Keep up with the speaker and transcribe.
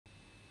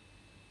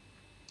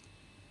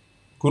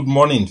Good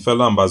morning,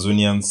 fellow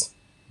Ambazonians.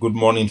 Good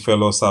morning,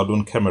 fellow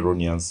Southern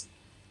Cameroonians,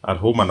 at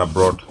home and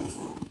abroad.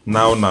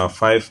 Now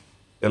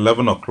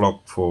 11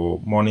 o'clock for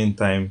morning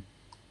time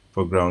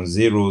for ground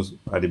zeros.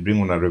 I bring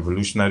on a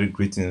revolutionary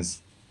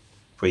greetings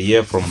for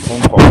here from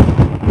Hong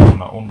Kong,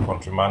 my own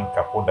countryman,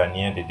 Capo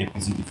Daniel, the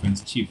Deputy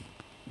Defense Chief.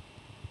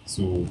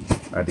 So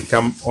I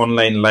come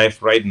online live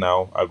right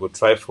now. I go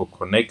try for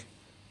connect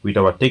with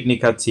our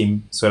technical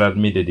team so that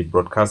they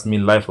broadcast me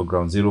live for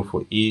ground zero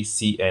for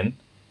ACN.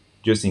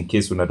 Just in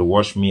case when I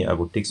watch me, I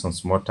will take some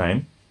small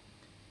time.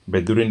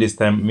 But during this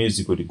time,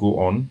 music will go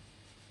on.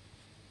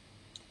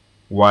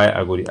 Why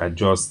I will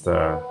adjust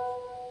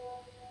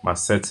my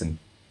setting.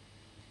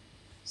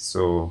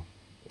 So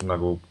when I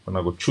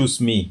go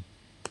choose me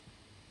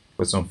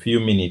for some few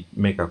minutes,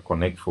 make a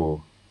connect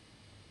for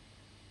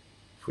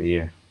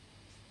here.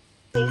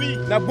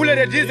 La boule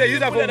de 10 is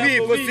for we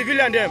for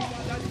civilian them.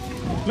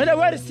 Mais the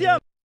word is here.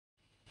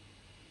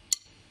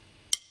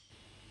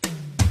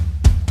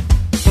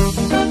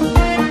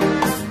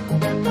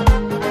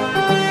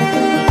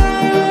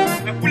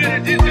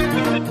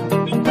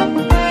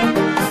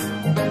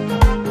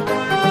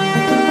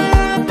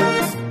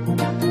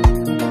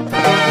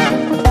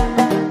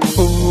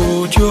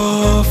 Hold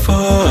your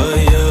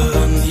fire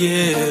and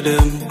hear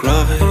them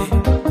cry.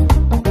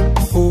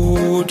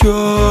 Hold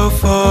your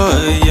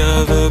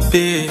fire, the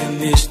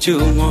pain is too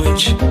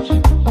much.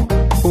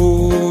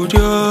 Hold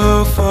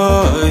your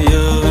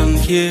fire and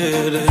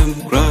hear them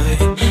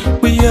cry.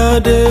 We are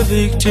the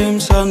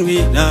victims and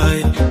we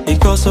die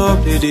because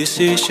of the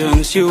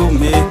decisions you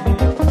make.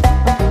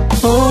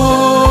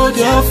 Hold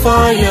your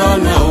fire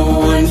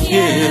now and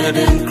hear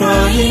them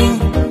crying.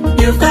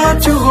 You've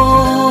got to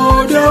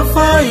hold your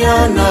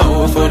fire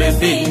now, for the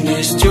pain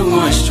is too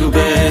much to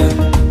bear.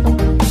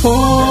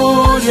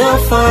 Hold your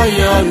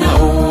fire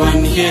now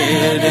and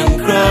hear them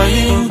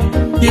crying.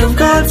 You've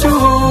got to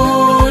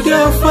hold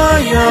your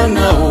fire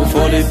now,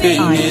 for the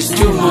pain is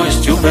too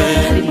much to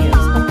bear.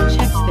 Videos,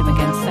 checked them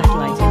against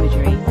satellite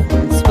imagery,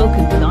 and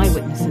spoken with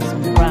eyewitnesses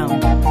on the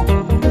ground.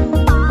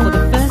 For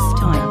the first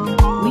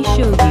time, we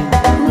showed you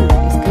who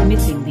is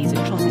committing these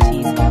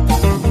atrocities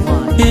and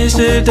why. Is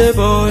it the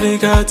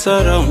bodyguards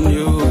around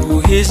you?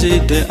 Is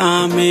it the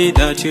army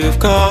that you've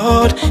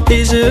got?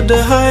 Is it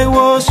the high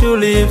walls you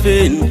live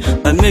in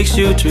that makes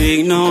you to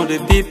ignore the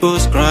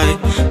people's cry?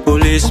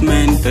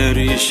 Policemen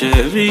perish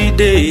every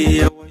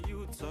day.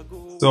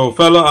 So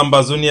fellow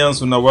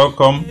Ambazonians,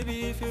 welcome,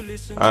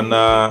 and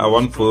I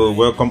want to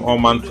welcome all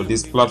man for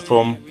this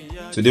platform.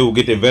 Today we'll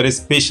get a very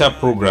special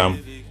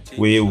program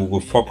where we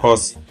will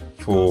focus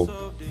for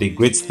the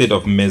great state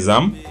of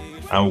Mezam,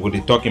 and we will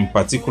be talking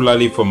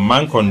particularly for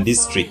Mankon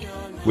District,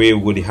 where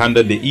we will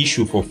handle the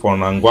issue for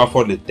Fon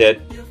Angwafo III,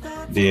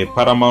 the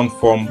paramount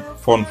fund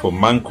for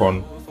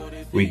Mankon.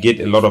 We get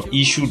a lot of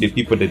issue, the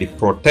people that they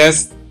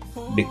protest,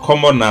 the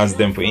commoners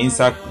them for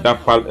inside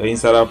that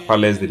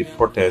palace that they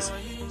protest.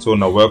 So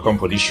now welcome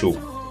for this show.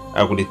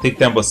 I will take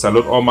time to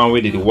salute all man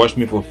where they watch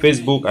me for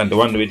Facebook and the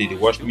one way they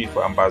watch me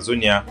for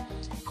Ambazonia,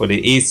 for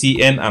the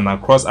ACN and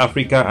across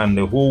Africa and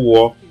the whole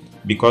world,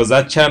 because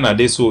that channel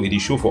they saw it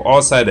is show for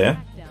all sides.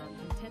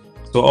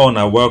 So all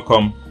now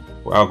welcome.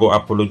 I go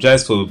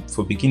apologize for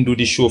beginning do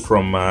this show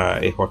from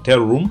a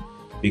hotel room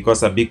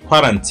because a big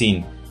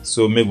quarantine.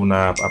 So maybe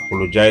gonna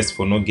apologize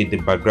for not get the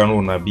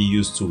background we be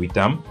used to with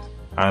them.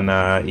 And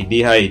a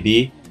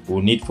day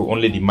we need for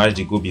only the match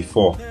they go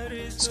before.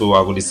 So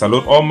I will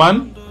salute all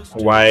man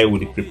while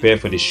we prepare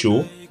for the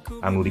show,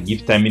 and we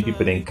give time in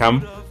people then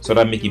come so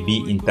that make it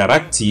be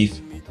interactive.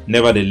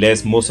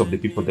 Nevertheless, most of the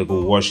people that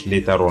go watch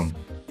later on.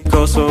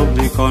 Because of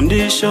the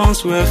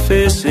conditions we're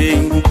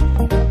facing,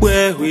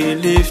 where we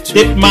live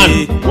today,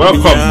 man,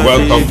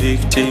 welcome.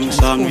 Victims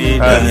and we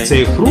die.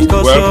 Say through,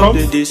 because welcome,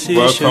 of the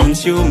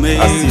decisions you make.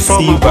 I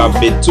see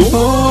Beto,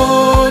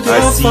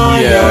 I see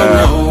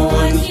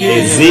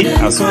Eze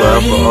as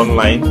well for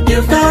online.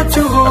 I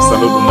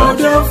salute Una.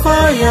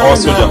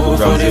 Also the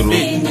program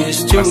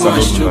zero. I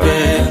salute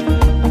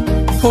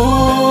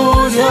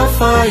Hold your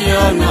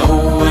fire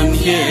now and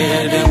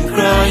hear them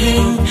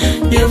crying.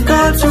 You've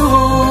got to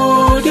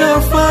hold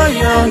your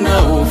fire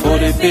now, for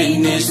the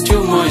pain is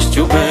too much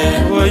to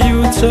bear. Our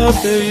youths are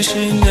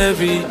perishing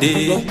every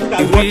day.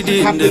 You read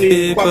in the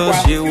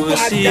papers, you will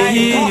see.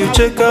 You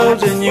check out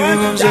the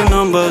news, the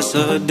numbers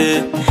are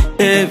there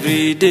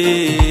every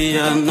day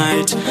and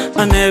night.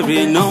 And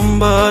every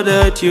number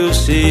that you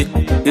see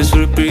is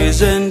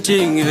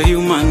representing a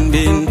human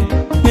being.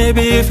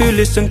 Maybe if you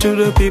listen to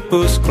the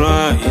people's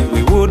cry,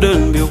 we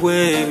wouldn't be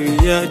where we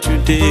are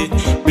today.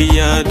 We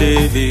are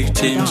the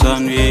victims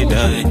and we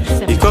die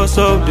because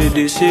of the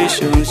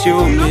decisions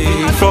you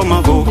made from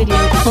above.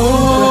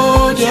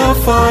 Hold your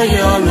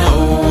fire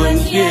now and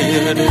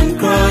hear them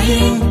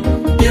crying.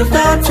 You've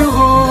got to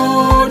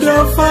hold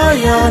your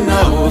fire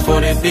now, for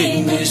the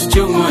pain is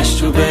too much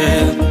to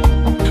bear.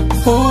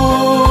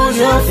 Hold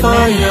your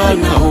fire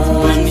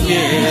now and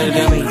hear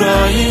them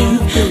crying.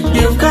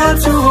 You've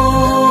got to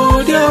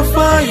hold your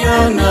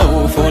fire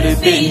now, for the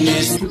pain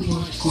is too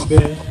much to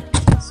bear.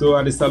 So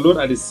at the salute,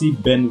 I see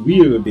Ben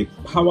Will, the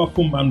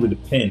powerful man with the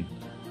pen.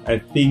 I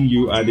think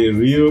you are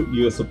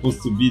you are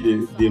supposed to be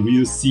the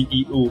real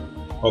CEO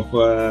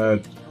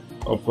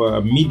of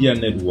a media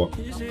network.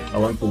 I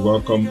want to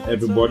welcome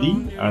everybody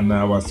and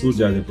our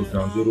soldiers, the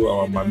Ground Zero,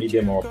 our mommy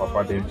them, our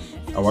papa them.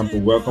 I want to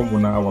welcome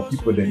our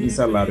people them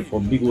inside La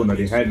Republic when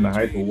they hide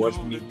to watch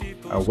me.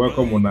 I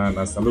welcome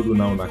and salute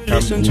now.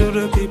 Listen to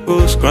the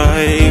people's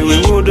cry.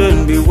 We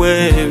wouldn't be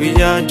where we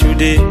are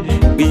today.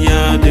 We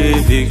are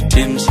the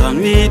victims and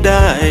we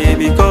die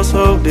because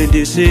of the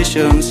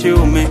decisions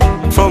you make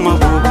from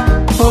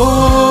above.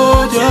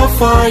 Hold your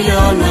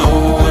fire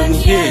now and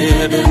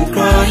hear them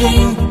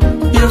crying.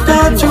 You've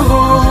got to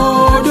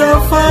hold your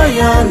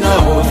fire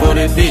now, for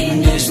the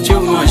pain is too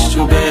much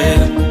to bear.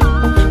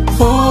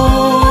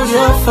 Hold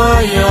your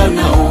fire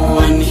now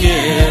and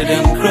hear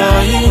them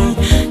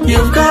crying.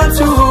 You've got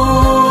to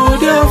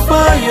hold your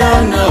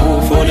fire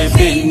now, for the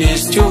pain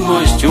is too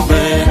much to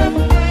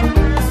bear.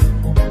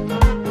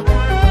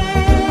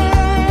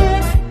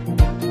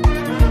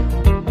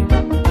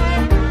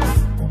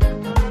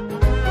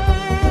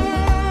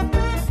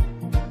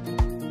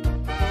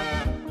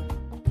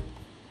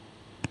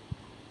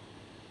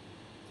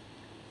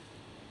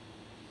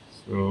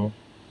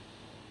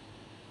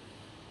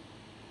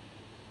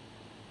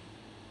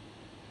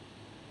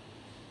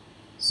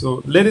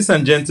 So, ladies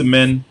and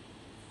gentlemen,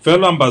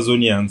 fellow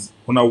Ambazonians,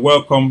 wanna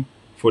welcome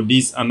for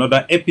this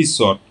another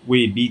episode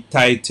will be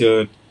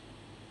titled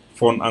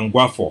Fon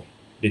Angwafo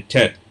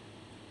III.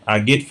 I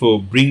get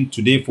for bring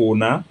today for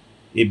una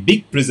a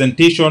big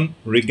presentation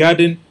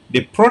regarding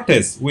the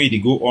protests where they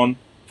go on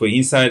for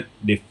inside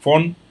the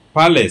Fon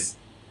Palace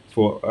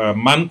for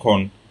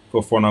Mankon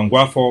for Fon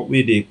Angwafo,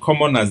 where they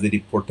common as they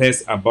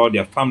protest about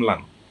their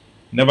farmland.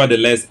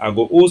 Nevertheless, I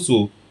go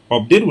also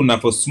update una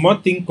for small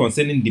thing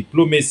concerning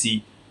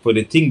diplomacy. For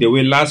the thing the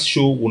way last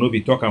show will not be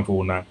talking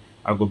for una,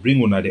 I go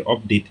bring una the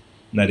update.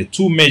 Now the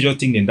two major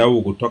thing that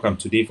we go talk am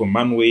today for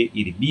man way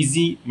it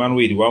busy, man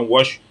way the one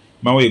wash,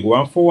 man way go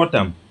one forward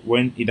them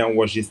when he don't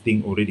watch this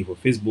thing already for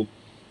Facebook,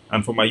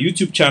 and for my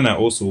YouTube channel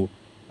also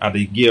I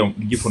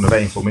give another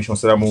information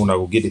so that I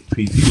will get a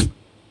preview.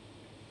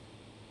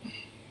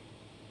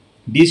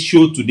 This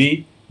show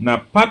today now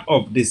part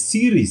of the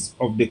series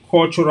of the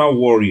cultural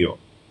warrior,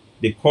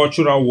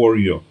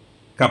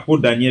 Capo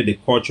Daniel, the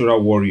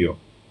cultural warrior.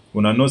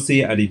 When I know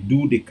say I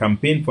do the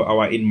campaign for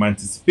our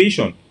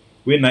emancipation,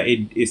 when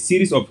a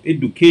series of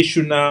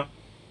educational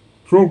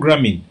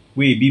programming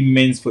will be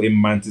meant for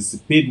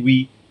emancipate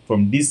we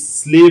from this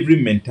slavery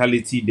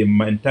mentality, the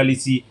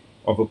mentality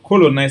of a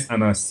colonized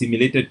and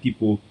assimilated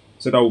people,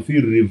 so that we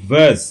feel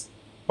reverse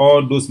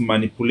all those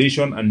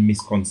manipulation and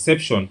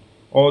misconception,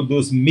 all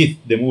those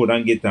myths the more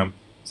than get them,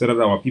 so that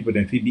our people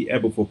then feel be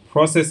able to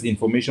process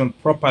information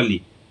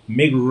properly,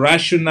 make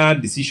rational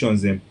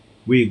decisions them.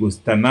 We go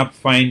stand up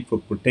fine for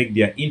protect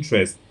their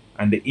interests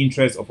and the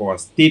interests of our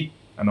state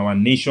and our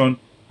nation,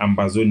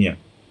 Ambazonia.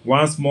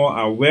 Once more,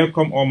 I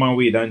welcome all my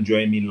way that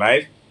join me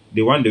live.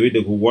 The one the way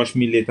they go watch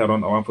me later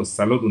on, I want for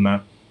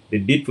Saloduna. The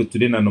date for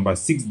today na number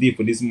 6 day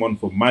for this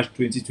month for March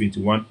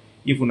 2021.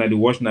 If you na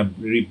watch na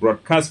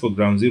rebroadcast for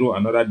Ground Zero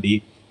another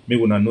day,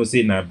 maybe una know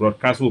say na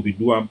broadcast will be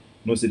do them,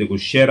 no say they go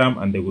share them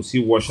and they go see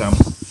watch them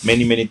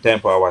many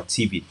times for our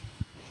TV.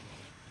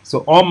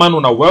 So all man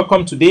una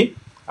welcome today.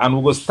 And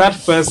we will start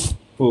first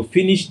to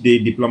finish the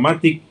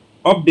diplomatic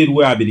update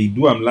where I believe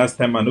do them last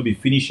time and not be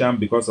finish them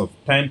because of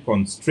time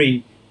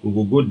constraint. We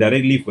will go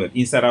directly for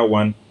insider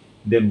one,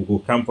 then we will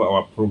come for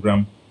our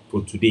program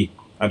for today.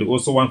 I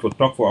also want to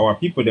talk for our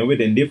people then where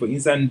then they for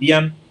inside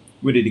Indian,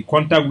 where the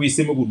contact we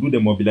say we will do the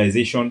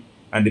mobilization,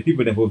 and the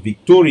people then for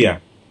Victoria,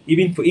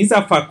 even for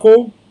inside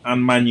Fako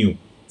and Manu,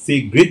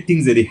 say great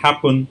things that they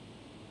happen.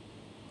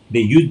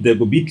 They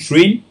will be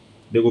trained,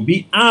 they will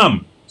be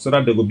armed, so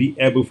that they will be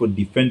able to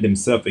defend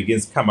themselves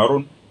against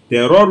Cameroon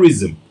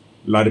terrorism.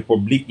 La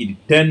Republique it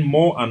tend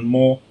more and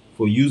more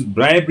for use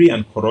bribery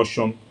and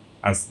corruption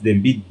as they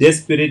be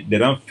desperate, they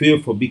don't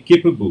fail for be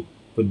capable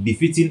for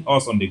defeating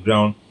us on the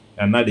ground,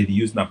 and now they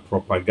use na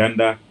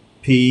propaganda,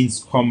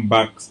 pains,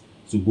 comebacks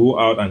to go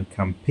out and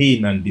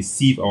campaign and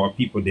deceive our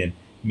people then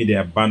may they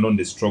abandon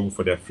the struggle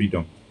for their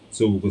freedom.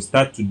 So we will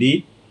start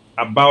today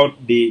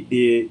about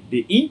the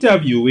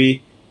interview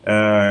with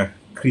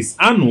Chris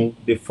Anu,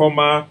 the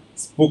former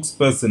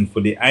spokesperson for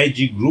the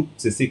IG group,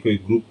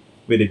 Seseko group,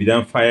 where they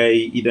began fire,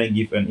 he then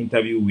give an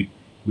interview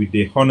with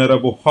the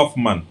Honorable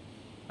Hoffman,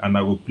 and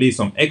I will play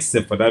some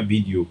excerpt for that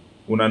video.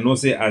 When I know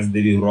say as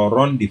they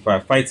run the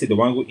fight, say the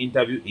one go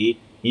interview A,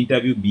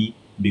 interview B,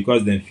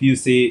 because then feel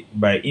say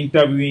by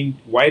interviewing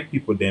white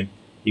people then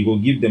it will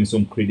give them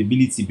some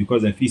credibility,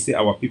 because then feel say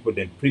our people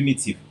then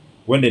primitive.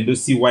 When they don't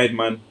see white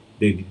man,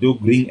 they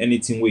don't bring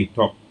anything way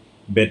talk.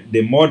 But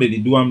the more that they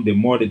do them, the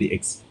more that they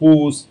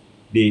expose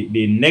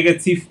the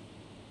negative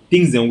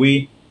things and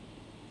way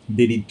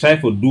they try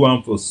for do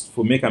them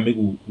for make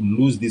we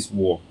lose this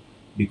war.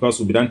 Because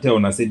we don't tell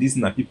and I say this is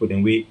not people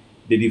then way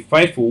they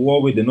fight for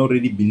war where they not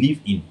really believe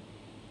in,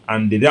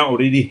 and they don't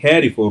already hear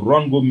it for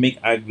run go make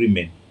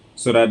agreement.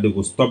 so that they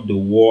will stop the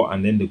war,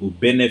 and then they will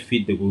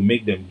benefit, they will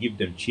make them, give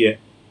them cheer.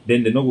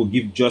 Then they no go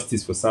give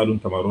justice for Southern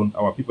Cameroon.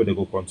 Our people, they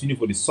go continue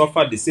for the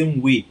suffer the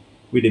same way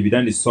where they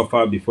began the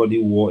suffer before the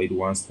war it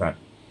once start.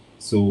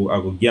 So I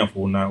go give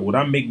for now. Would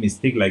I make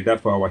mistake like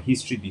that for our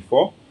history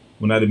before?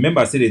 When I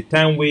remember, I said the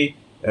time where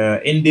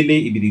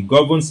Ndele, if the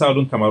govern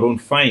Southern Cameroon,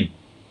 fine.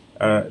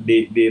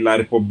 The La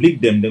Republic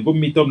them, then go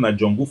meet up na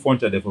Jongu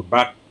Foncha there for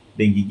back,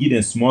 then give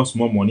them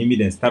small money, me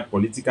then start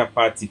political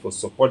party for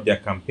support their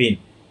campaign,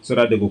 so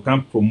that they go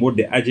can promote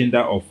the agenda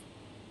of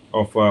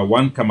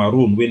one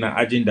Cameroon, when an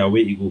agenda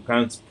where it go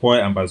can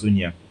spoil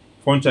Ambazonia.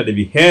 Foncha they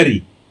be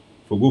hairy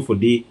for go for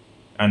day,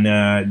 and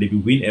they be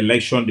win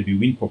election, they be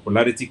win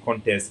popularity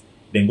contest,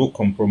 then go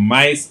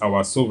compromise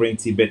our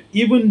sovereignty. But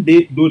even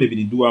though they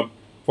be do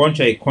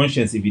Foncha a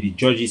conscience if the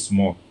judges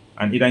more,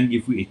 and it don't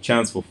give you a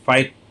chance for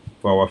fight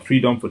for our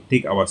freedom, for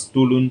take our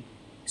stolen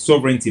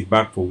sovereignty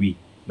back for we.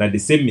 That the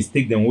same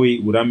mistake then we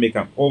would make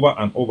them over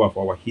and over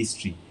for our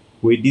history,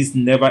 where this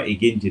never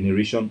again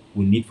generation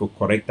will need for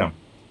correct them.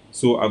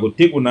 So I go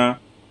take una,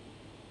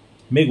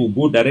 make we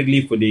go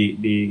directly for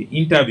the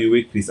interview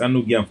with Chris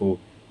Anugian for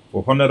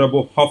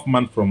Honorable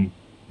Hoffman from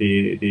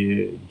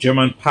the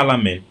German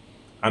Parliament,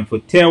 and for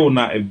tell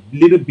una a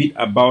little bit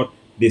about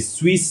the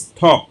Swiss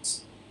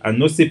talks. And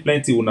not say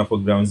plenty una for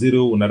ground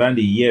zero, una ran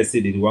the year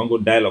say they want go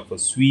dialogue for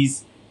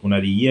Swiss. Una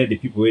the year the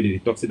people where they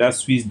talk say that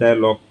Swiss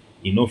dialogue,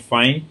 you know,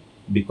 fine,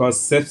 because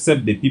self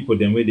the people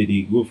then where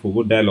they go for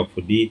go dialogue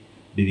for they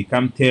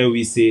come tell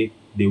we say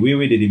the way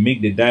where they make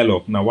the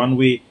dialogue now one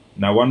way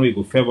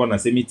go favor and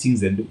say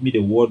meetings and me the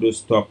word those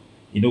stop,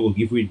 you know, go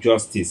give we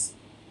justice.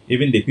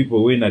 Even the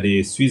people where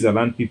the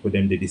Switzerland people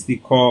them they still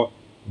call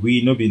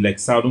we no be like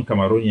Southern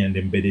Cameroonian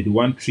them, but they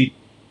want treat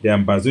the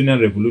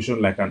Ambazonian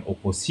revolution like an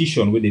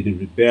opposition where they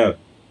rebel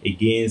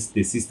against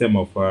the system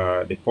of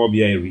the Paul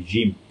Biya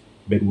regime.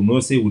 But we know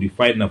say we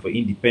fight now for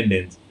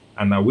independence,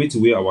 and now wait to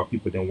where our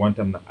people then want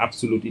them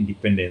absolute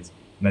independence.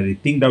 Now they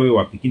think that way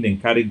we're picking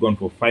and carry gun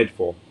for fight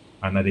for,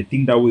 and now they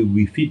think that way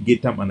we fit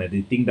get them, and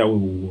they think that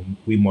way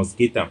we must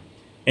get them.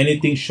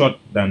 Anything short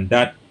than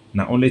that,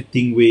 now only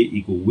thing way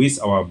it go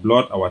waste our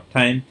blood, our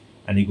time,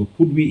 and it go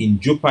put we in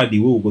jeopardy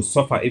where we go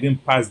suffer even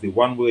past the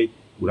one way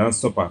we don't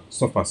suffer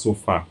so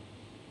far.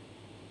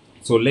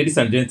 So ladies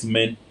and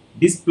gentlemen,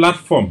 this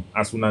platform,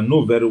 as we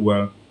know very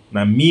well,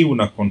 now me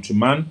una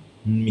countryman,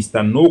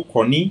 Mr. No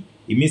Connie,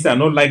 it means I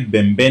don't like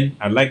ben,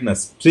 I like na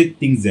straight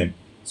things them.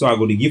 So I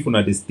go to give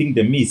una this thing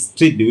them me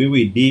straight the way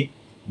we did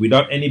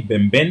without any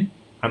ben,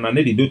 and I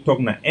need to do talk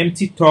na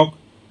empty talk.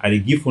 I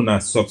give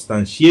una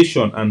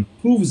substantiation and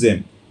prove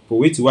them for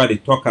which why they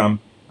talk and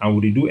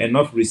we do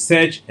enough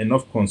research,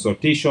 enough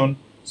consultation,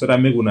 so that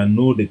make una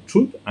know the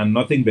truth and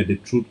nothing but the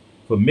truth,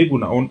 for make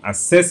una own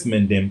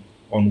assessment them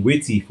on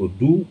waiting for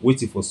do,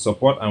 waiting for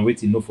support, and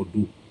waiting no for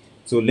do.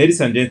 So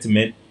ladies and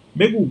gentlemen,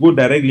 maybe we'll go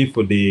directly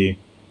for the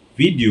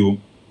video,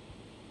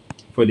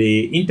 for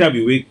the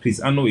interview with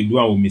Chris Ano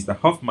Iduan with Mr.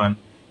 Hoffman.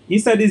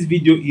 Inside this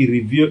video, he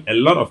revealed a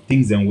lot of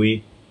things and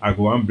way I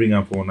go and bring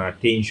up for our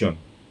attention.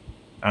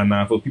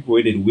 And for people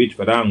who did wait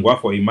for that and go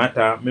for a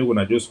matter, maybe we're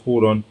gonna just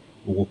hold on,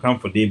 we will come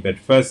for them. But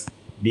first,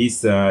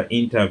 this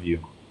interview.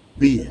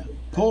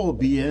 Paul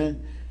Biya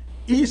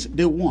is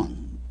the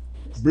one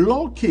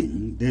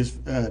blocking this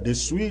the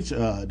Swiss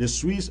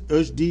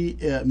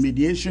HD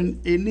mediation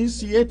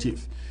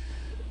initiative.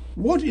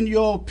 What, in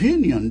your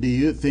opinion, do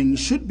you think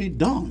should be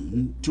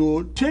done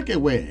to take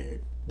away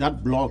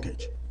that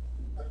blockage?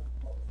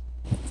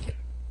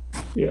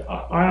 Yeah,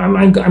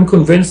 I'm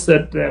convinced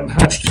that there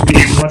has to be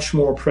much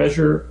more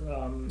pressure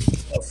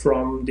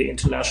from the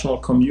international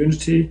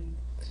community,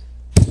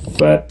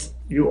 but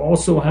you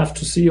also have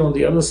to see on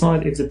the other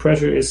side if the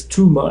pressure is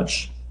too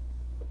much.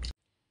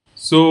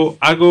 So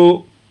I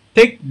go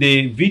take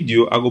the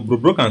video, I go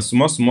broke and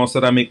small so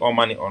that make all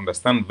money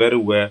understand very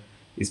well,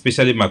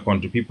 especially my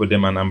country people,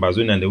 them and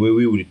Ambazonia, and the way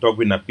we will talk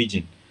with a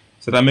pigeon,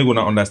 so that make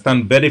gonna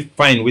understand very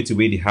fine which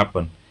way it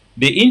happen.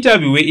 The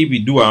interview where if we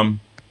do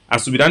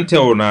as we don't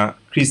tell na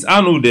Chris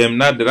Ano them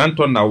now they don't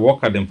turn na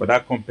worker them for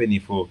that company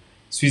for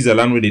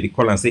Switzerland where they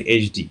call and say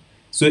HD.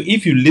 So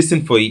if you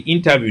listen for it,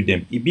 interview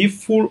them, it be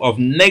full of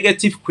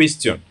negative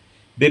question.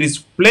 There is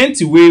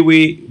plenty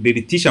way they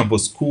teach them for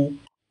school,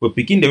 but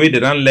picking the way they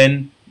don't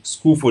learn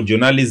school for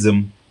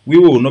journalism. We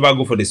will never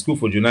go for the school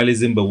for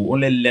journalism, but we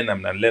only learn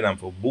them and learn them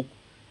for book.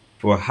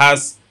 For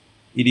us,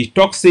 it is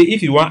talk say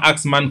if you want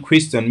ask man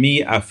question,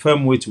 me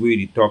affirm which way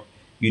you talk,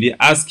 you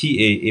ask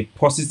a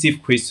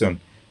positive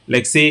question.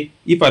 Like say,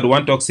 if I don't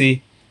want to talk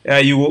say,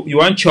 you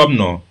want chop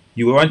no,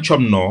 you want chop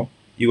no,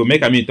 you will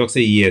make me talk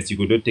say yes, you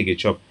go don't take a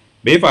chop.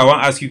 But if I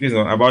want to ask you question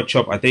about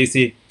chop, I tell you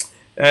say,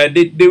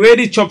 the way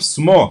they chop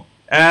small,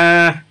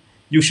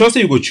 you sure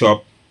say you go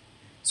chop.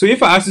 So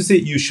if I ask you say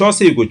you sure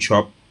say you go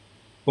chop,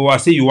 or I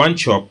say you want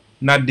chop,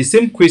 not the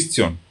same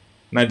question,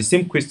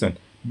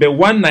 but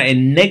one na a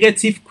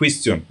negative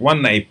question,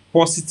 one na a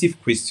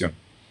positive question.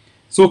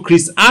 So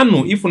Chris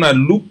Ano, if una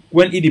look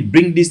when he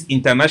bring this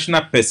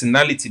international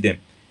personality them,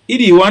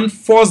 he want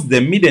force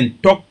them me then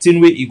talk thing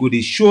where he go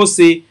dey show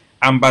say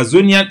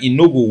Ambazonian he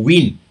no go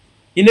win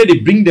You know, they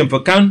bring them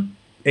for can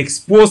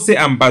expose say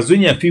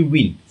Ambazonia fi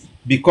win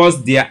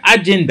because their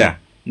agenda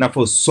now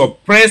for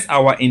suppress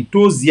our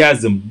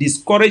enthusiasm,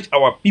 discourage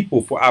our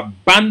people for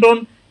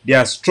abandon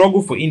their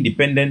struggle for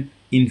independence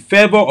in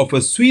favor of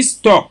a Swiss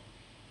stock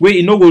where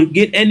you know will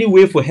get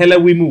anywhere for hella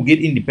women will get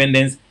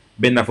independence,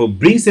 but now for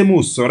bring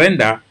some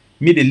surrender,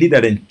 me the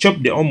leader then chop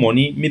their own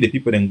money, me the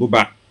people then go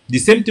back. The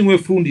same thing we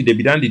Fundi they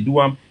be done the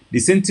do the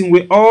same thing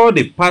where all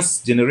the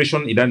past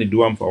generation it done the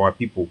do for our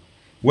people.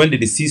 When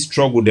they see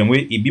struggle them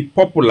way it be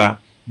popular,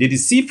 they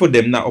see for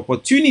them now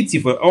opportunity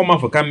for all man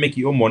for can make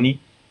your own money,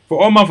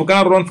 for all man for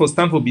can run for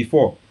Stanford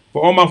before,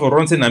 for all man for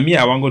run say na me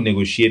I want go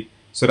negotiate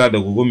so that they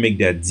will go make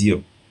their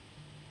deal.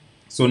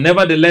 So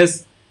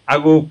nevertheless, I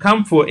will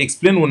come for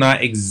explain una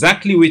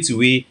exactly which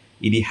way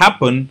it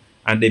happened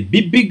and the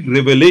big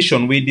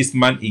revelation where this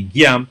man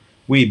Igiam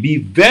will be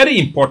very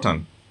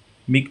important.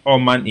 Make all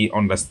man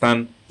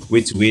understand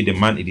which way the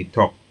man it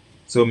talk.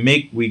 So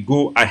make we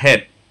go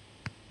ahead.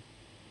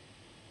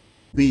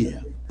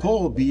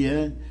 Paul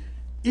Biya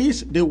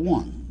is the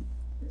one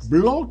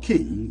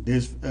blocking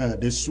this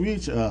the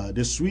Swiss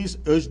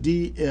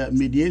HD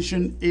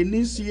mediation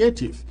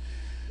initiative.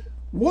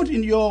 What,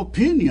 in your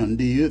opinion,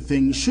 do you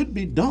think should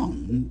be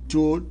done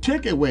to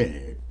take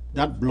away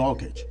that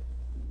blockage?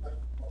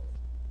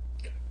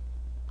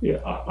 Yeah,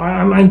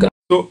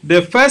 so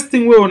the first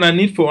thing we wanna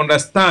need to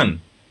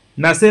understand,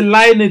 na say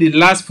lie no dey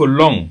last for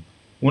long.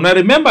 Una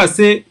remember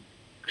say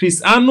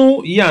Chris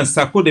Anu and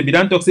Sako they be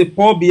done talk say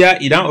Paul Biya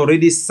he done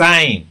already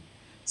sign.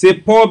 Say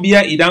Paul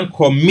Biya he done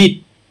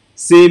commit.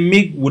 Say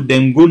make would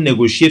them go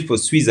negotiate for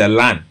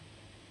Switzerland.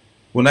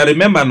 Una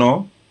remember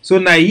no? So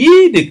now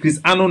ye the Chris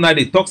Anu now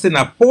they talk say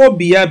na Paul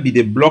Biya be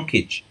the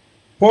blockage.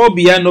 Paul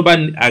Biya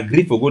nobody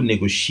agree for go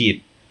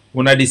negotiate.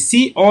 When they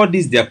see all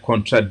this their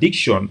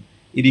contradiction,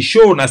 it is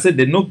show una say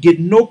they no get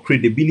no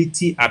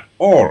credibility at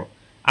all.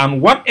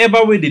 And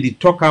whatever way they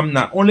talk am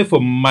now only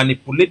for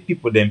manipulate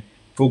people them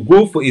for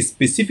go for a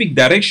specific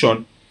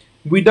direction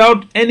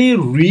without any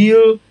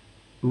real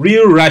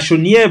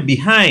rationale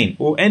behind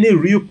or any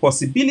real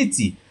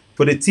possibility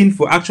for the thing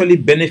for actually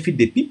benefit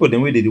the people the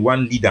way they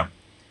want lead them.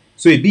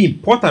 So it be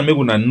important maybe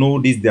we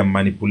know this their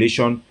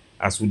manipulation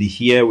as we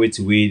hear which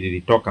way they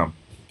talk them.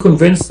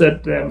 Convinced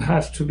that there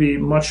has to be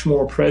much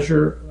more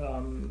pressure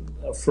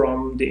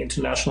from the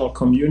international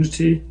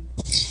community,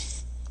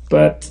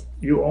 but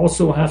you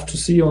also have to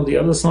see on the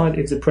other side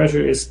if the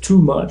pressure is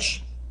too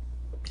much.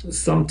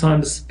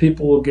 Sometimes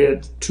people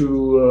get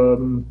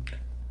to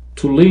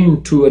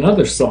lean to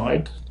another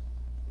side,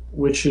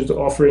 which is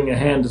offering a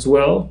hand as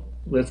well.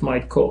 That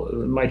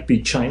might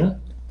be China.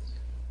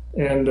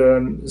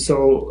 And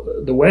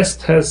so the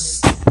West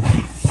has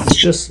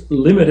just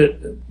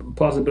limited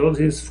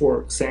possibilities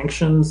for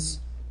sanctions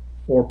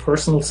or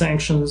personal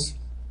sanctions,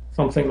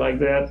 something like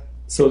that.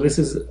 So this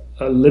is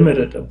a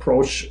limited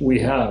approach we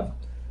have.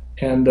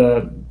 And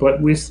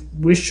but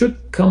we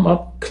should come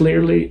up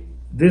clearly,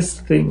 this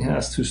thing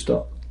has to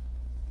stop.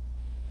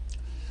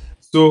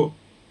 So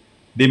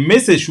the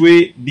message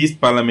where this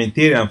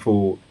parliamentarian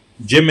for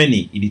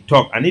Germany it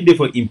talk, and it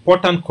for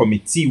important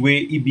committee where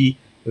it be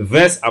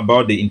verse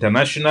about the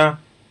international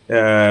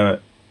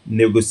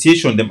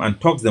negotiation them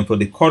and talks them for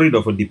the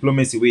corridor for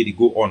diplomacy where they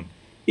go on.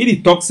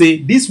 It talk say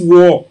this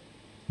war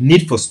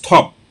need for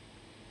stop.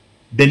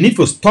 They need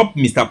for stop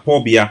Mr.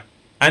 Paul Biya,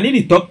 and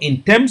it talk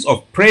in terms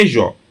of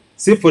pressure.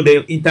 Say for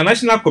the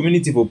international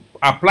community for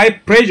apply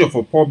pressure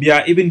for Paul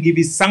Biya, even give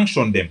it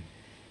sanction them.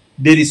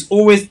 There is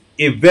always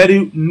a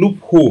very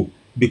loophole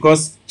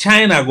because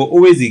China will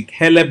always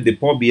help the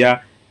Paul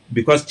Biya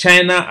because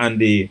China and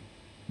the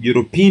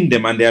European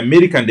them and the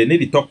American they need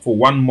to talk for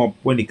one mob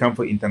when it comes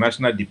for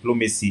international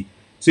diplomacy.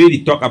 So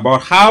it talk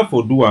about how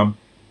for do them,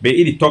 but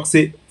it talk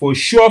say for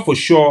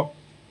sure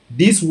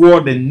this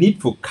war the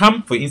need for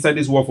come for inside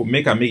this war for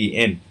make it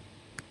end.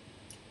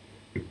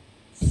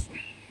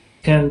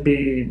 Can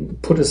be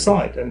put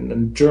aside,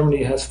 and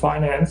Germany has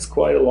financed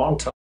quite a long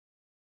time.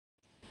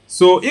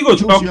 So he go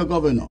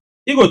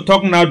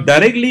talk now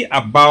directly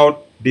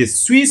about the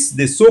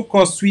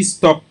so-called Swiss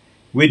stock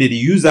where they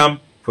use them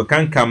for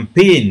can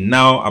campaign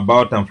now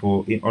about them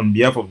for on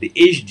behalf of the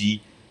HD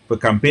for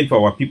campaign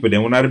for our people.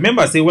 Then when I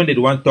remember say when they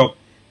want talk,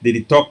 they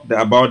talk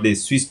about the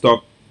Swiss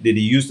stock, they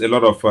use a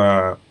lot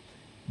of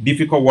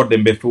difficult word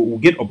them before we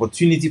get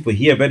opportunity for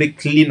here very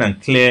clean and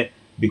clear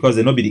because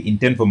they not be the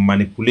intent for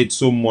manipulate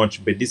so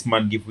much, but this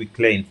man give we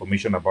clear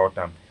information about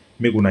them.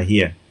 Make una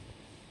hear.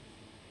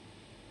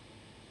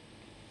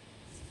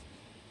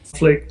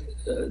 Conflict,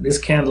 this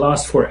can't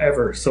last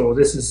forever. So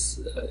this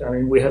is, I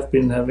mean, we have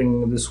been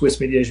having the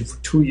Swiss mediation for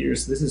 2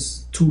 years. This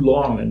is too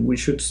long, and we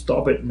should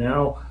stop it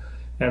now.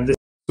 And this.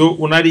 So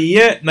una the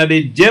year now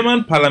the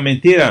German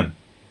parliamentarian,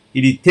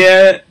 it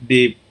tell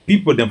the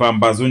people them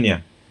from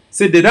Ambazonia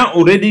say they don't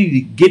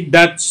already get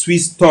that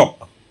Swiss talk.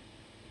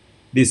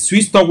 The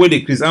Swiss talk where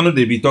the Cristiano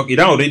they be talk, it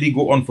don't already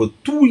go on for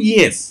 2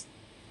 years.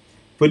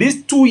 For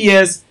these 2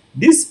 years,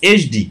 this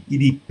HD,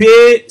 it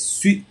pay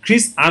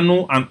Chris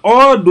Anu and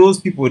all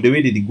those people the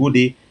way they go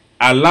there,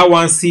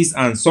 allowances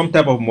and some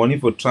type of money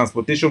for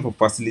transportation for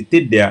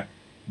facilitate their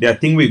their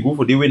thing will go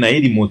for the way na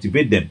they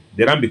motivate them.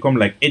 They don't become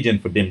like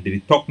agent for them. They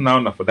talk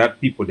now for that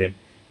people them.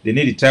 They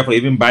need to try for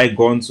even buy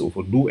guns or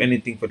for do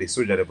anything for the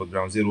soldier for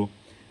ground zero.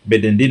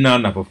 But then they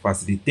now for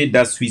facilitate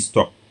that sweet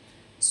talk.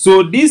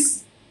 So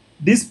this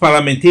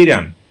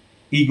parliamentarian,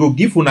 he go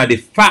give una the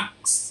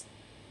facts.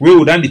 We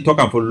would then talk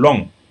am for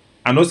long.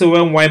 And also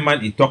when white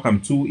man he talk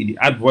am too, he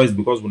add voice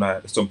because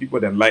some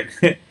people then like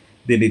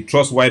they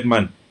trust white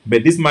man.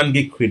 But this man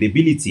get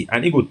credibility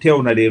and he go tell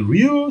una the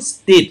real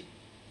state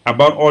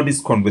about all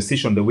this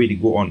conversation the way they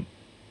go on.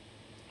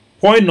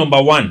 Point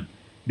number 1,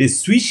 the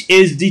Switch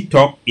HD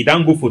talk, it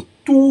don't go for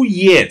 2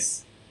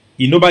 years.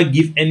 He never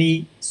give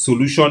any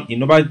solution, he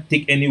never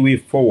take any way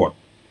forward.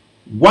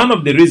 One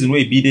of the reasons why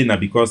he be there na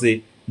because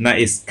na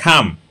a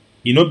scam.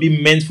 He not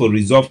be meant for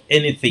resolve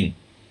anything.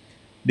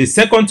 The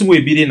second thing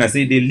we be there na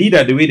say the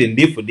leader the way they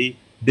dey for they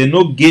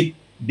not get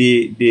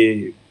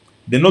they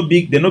not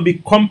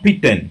be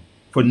competent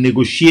for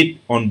negotiate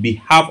on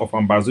behalf of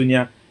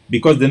Ambazonia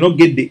because they not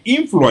get the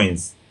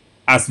influence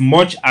as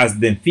much as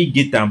them fit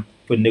get them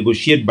for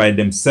negotiate by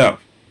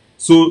themselves.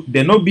 So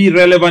they not be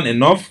relevant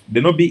enough, they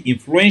not be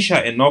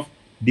influential enough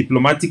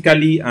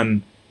diplomatically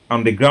and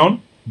on the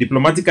ground.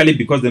 Diplomatically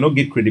because they not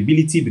get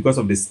credibility because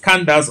of the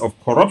scandals of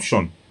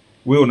corruption.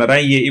 We on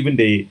that year even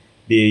the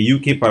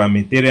UK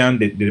parliamentarian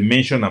they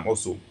mention them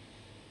also.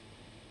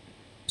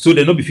 So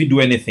they not be fit do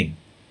anything.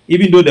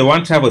 Even though they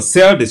want to have a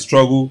sell the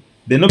struggle,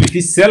 they not be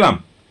fit sell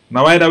them.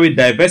 Now either way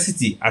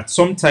diversity at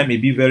some time may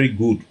be very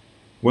good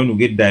when we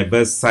get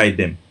diverse side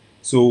them.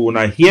 So when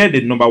I hear the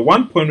number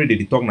 1 point where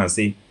they talk now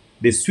say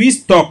the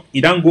Swiss talk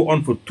it don't go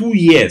on for 2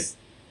 years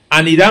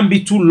and it don't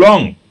be too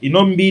long. It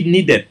don't be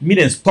needed. Me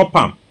then stop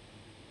them.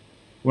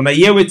 When I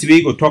hear what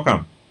we go talk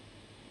them.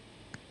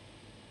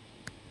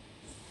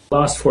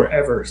 Last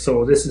forever.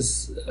 So this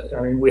is,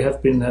 I mean, we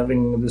have been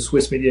having the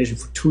Swiss mediation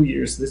for 2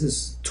 years. This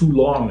is too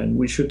long and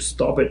we should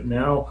stop it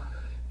now.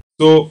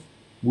 So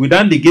we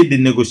don't get the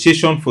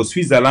negotiation for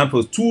Switzerland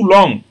for too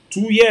long,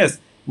 2 years.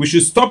 We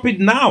should stop it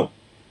now.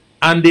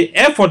 And the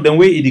effort the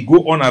way it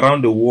go on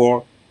around the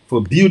world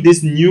for build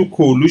this new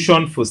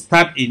coalition, for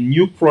start a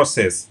new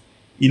process,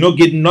 you know,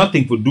 get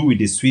nothing to do with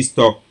the Swiss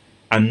talk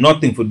and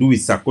nothing to do with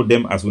Sako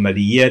them as one of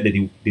the year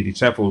that they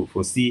try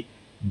for see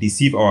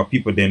deceive our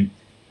people them,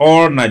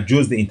 or not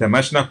just the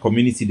international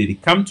community that they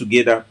come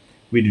together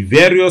with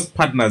various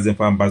partners and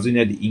for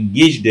Ambazonia, they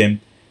engage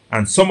them,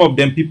 and some of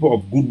them people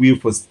of goodwill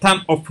for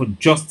stand up for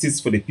justice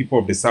for the people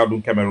of the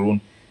Southern Cameroon,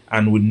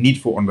 and we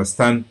need for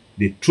understand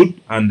the truth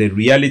and the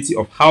reality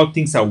of how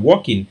things are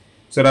working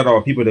so that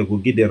our people they will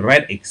get the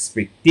right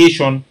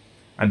expectation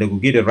and they will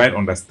get the right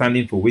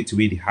understanding for which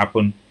way they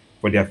happen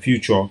for their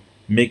future.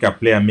 Make a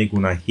player, make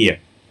una here.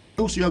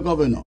 Who's your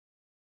governor?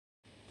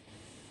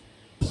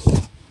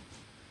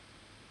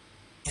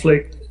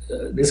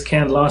 This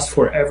can't last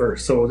forever.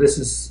 So this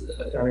is,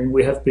 I mean,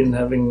 we have been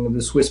having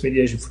the Swiss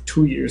mediation for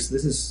 2 years.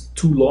 This is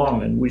too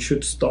long and we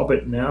should stop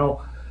it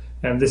now.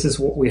 And this is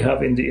what we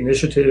have in the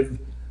initiative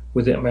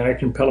with the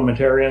American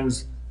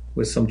parliamentarians,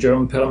 with some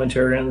German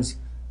parliamentarians.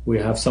 We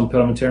have some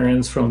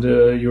parliamentarians from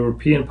the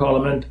European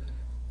Parliament.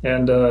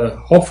 And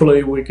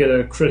hopefully we get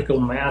a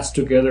critical mass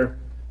together.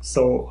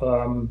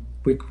 So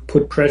we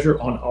put pressure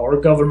on our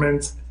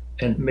government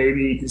and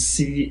maybe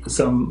see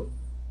some,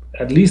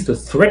 at least the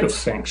threat of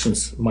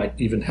sanctions might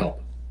even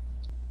help.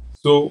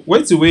 So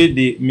what's the way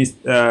the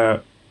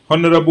Mr.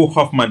 Honorable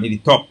Hoffman in the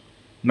top?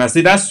 Now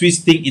say that Swiss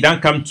thing, it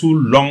don't come too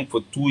long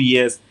for 2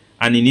 years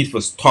and it need for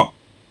stop.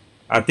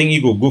 I think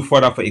it will go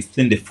further for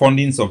explain the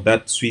fundings of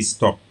that Swiss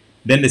stop.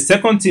 Then the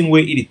second thing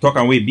where it talk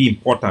and where it be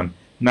important.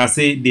 Now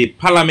say the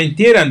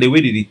parliamentarian the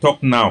way they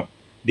talk now.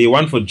 The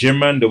one for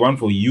German, the one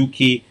for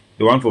UK,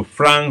 the one for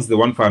France, the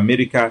one for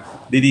America.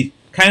 They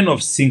kind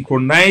of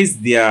synchronize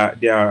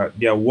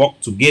their work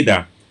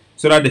together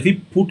so that if you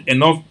put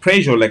enough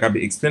pressure, like I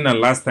explained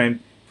last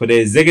time, for the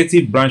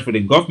executive branch, for the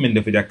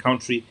government, for their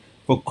country,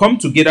 for come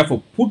together,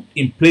 for put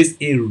in place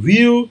a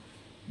real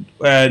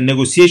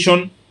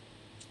negotiation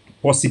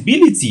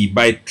possibility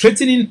by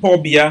threatening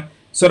Paul Biya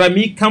so that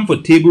me come for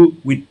table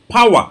with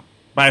power,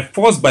 by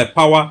force, by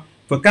power,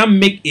 for can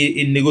make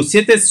a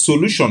negotiated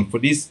solution for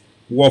this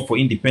war for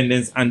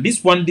independence. And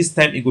this one, this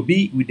time, it will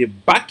be with the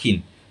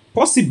backing,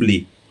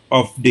 possibly,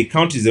 of the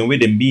countries and where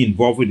them be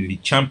involved with the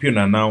champion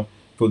and now.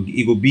 For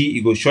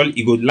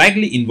it will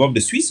likely involve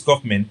the Swiss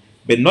government,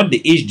 but not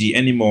the HD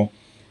anymore.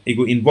 It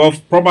will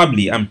involve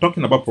probably, I'm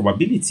talking about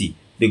probability.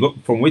 They go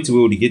from where to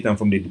where they get them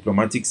from the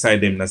diplomatic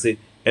side. Them, I say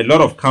a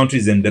lot of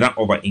countries and they're not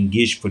over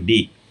engaged for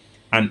day.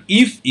 And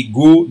if it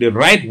go the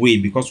right way,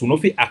 because we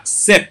not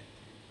accept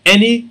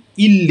any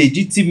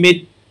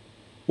illegitimate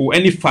or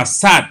any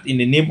facade in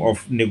the name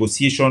of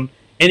negotiation,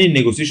 any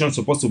negotiation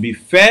supposed to be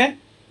fair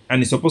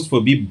and it's supposed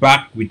to be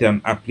backed with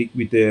an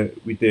with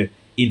a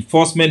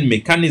enforcement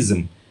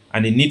mechanism,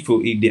 and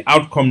the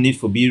outcome need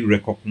to be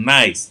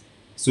recognized.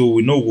 So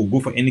we know we'll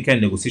go for any kind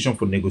of negotiation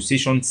for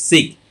negotiation's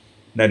sake.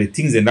 Now the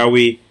things in that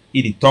way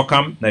it talk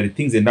them, now the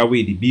things in that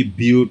way it be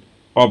built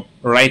up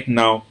right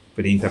now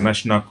for the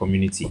international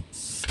community.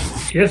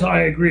 Yes,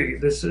 I agree.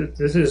 This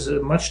is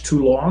much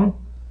too long.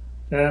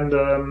 And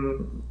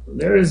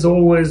there is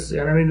always,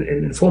 and I mean,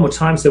 in former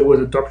times there was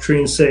a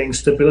doctrine saying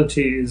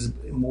stability is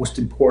most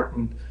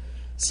important.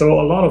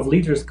 So a lot of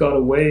leaders got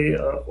away,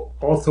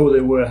 although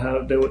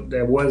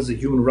there was a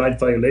human right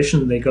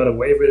violation. They got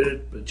away with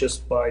it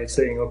just by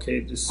saying,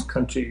 okay, this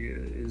country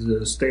is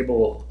a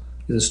stable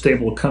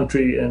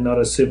country and not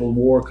a civil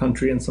war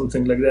country and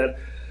something like that.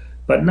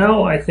 But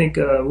now I think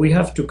we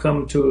have to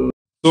come to.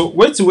 So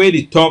what's the way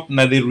they talk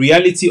now? The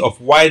reality of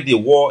why the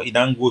war it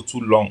don't go too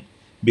long,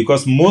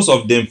 because most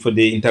of them for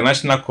the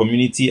international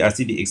community, as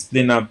they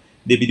explain them,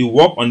 they be the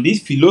work on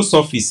this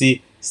philosophy.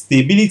 Say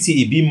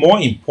stability it be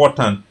more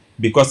important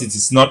because it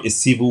is not a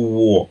civil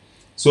war.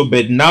 So,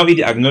 but now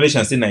it acknowledge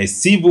and say now a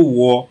civil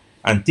war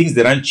and things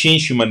that don't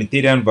change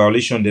humanitarian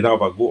violation that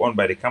are go on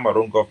by the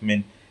Cameroon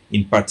government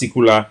in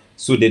particular.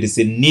 So there is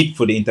a need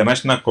for the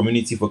international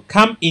community for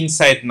come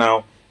inside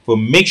now for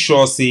make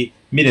sure say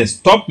me then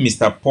stop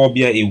Mr. Paul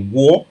Biya a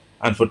war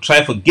and for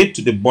try for get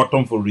to the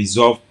bottom for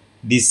resolve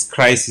this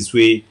crisis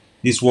where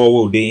this war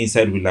will they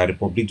inside with la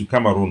Republic to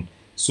Cameroon.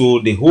 So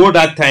the whole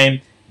that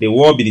time the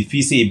war be the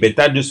fee say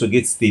better just to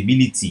get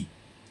stability.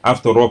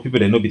 After all, people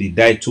they nobody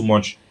die too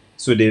much.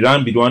 So they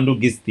run be the one to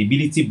get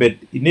stability, but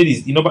it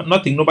is but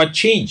nothing but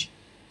change.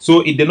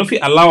 So it don't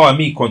allow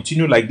me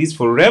continue like this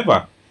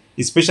forever,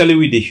 especially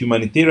with the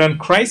humanitarian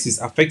crisis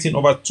affecting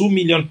over 2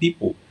 million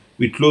people,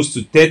 with close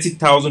to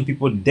 30,000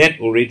 people dead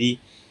already,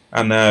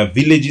 and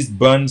villages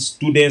burned,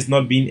 students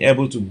not being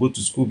able to go to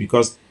school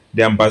because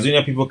the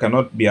Ambazonia people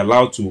cannot be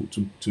allowed to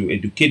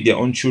educate their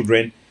own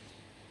children,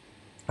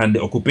 and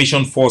the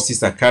occupation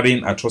forces are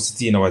carrying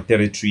atrocity in our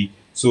territory.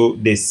 So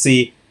they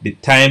say the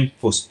time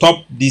for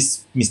stop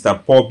this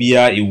Mr. Paul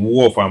Biya, a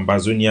war of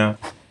Ambazonia,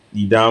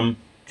 the dam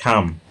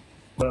come.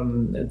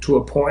 To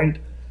a point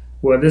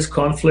where this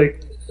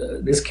conflict,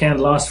 this can't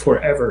last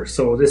forever.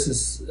 So this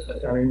is,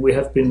 I mean, we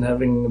have been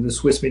having the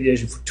Swiss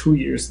mediation for 2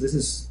 years. This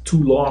is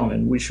too long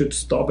and we should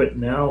stop it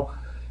now.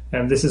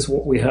 And this is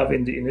what we have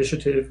in the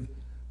initiative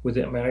with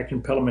the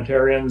American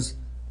parliamentarians,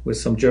 with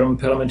some German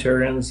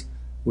parliamentarians.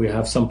 We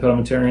have some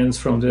parliamentarians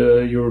from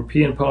the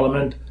European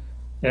Parliament.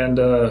 And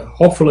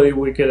hopefully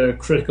we get a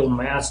critical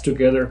mass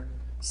together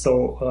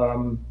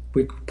so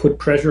we put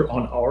pressure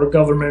on our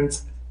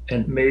governments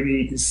and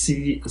maybe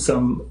see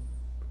some,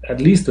 at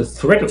least the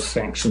threat of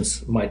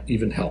sanctions might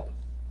even help.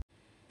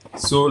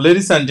 So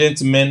ladies and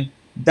gentlemen,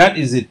 that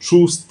is a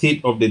true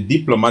state of the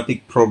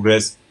diplomatic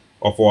progress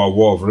of our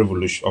war of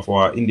revolution, of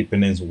our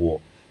independence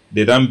war.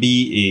 There don't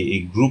be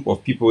a group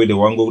of people where they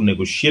want to go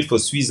negotiate for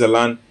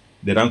Switzerland.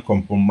 They don't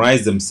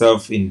compromise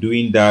themselves in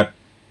doing that,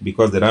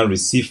 because they don't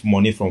receive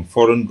money from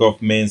foreign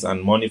governments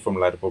and money from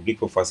La Republic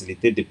to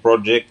facilitate the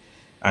project,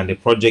 and the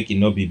project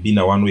will be being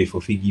a one way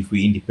for give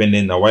we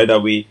independent, a wider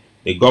way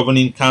the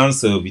governing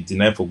council be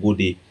denied for good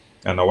day,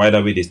 and a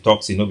wider way the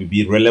talks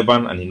be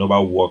relevant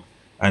and work.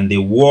 And the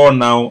war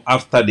now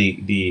after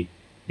the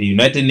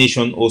United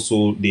Nations,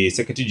 also the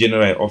Secretary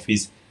General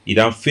office, it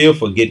don't fail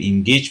for get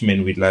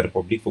engagement with La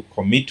Republic for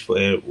commit for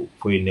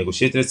a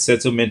negotiated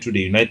settlement to the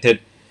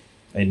United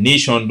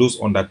Nations. Those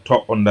on the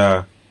top on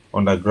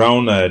the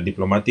ground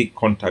diplomatic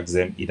contacts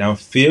them, it don't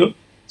fail.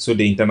 So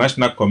the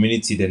international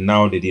community then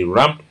now they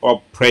ramped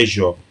up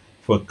pressure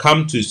for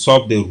come to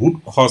solve the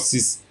root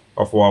causes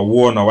of our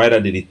war. Now whether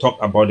they talk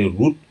about the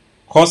root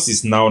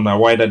causes now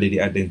whether they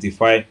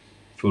identify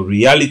for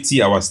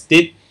reality our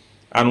state.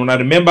 And when I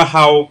remember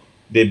how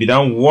they be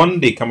done warn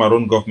the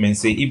Cameroon government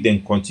say if they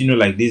continue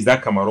like this,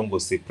 that Cameroon will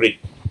separate.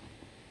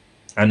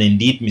 And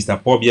indeed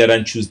Mr. Paul Biya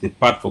then choose the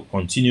path for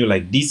continue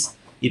like this.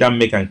 It don't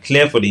make it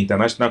clear for the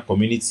international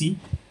community.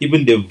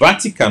 Even the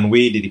Vatican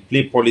way they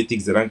play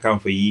politics that don't come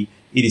for you,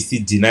 it is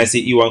still deny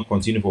say he won't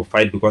continue for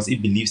fight because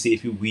it believes say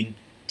if you win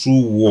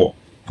through war,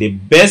 the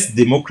best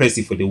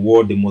democracy for the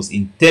world, the most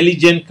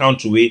intelligent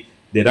country way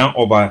they don't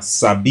over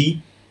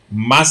sabi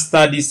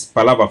master this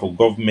palaver for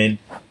government,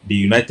 the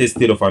United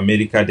States of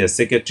America, their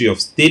Secretary of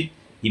State,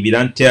 if you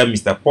don't tell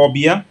Mr. Paul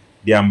Biya,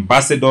 the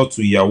ambassador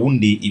to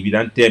Yaoundé, if you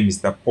don't tell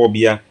Mr. Paul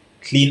Biya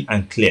clean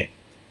and clear,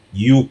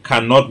 you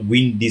cannot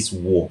win this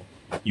war.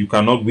 You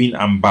cannot win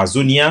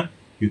Ambazonia.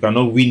 You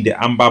cannot win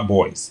the Amber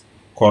Boys.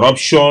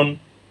 Corruption,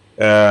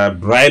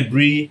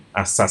 bribery,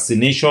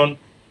 assassination,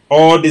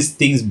 all these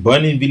things,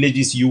 burning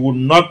villages, you will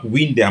not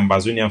win the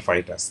Ambazonian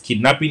fighters.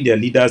 Kidnapping their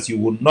leaders, you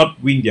will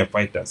not win their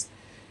fighters.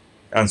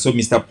 And so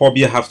Mr. Paul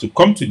Biya have to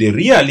come to the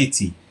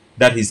reality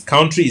that his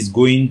country is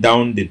going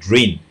down the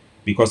drain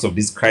because of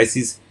this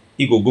crisis.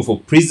 He will go for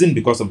prison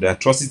because of the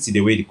atrocity,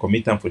 the way they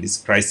commit them for this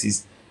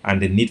crisis,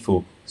 and the need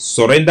for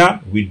surrender,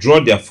 withdraw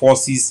their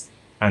forces,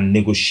 and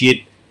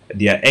negotiate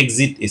their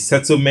exit, a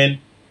settlement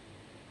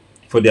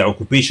for their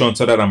occupation,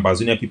 so that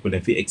Ambazonia people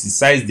then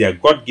exercise their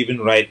God-given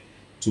right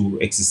to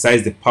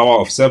exercise the power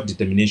of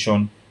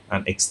self-determination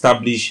and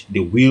establish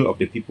the will of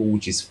the people,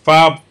 which is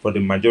far for the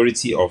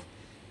majority of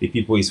the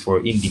people is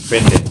for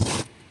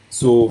independence.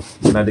 So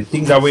now the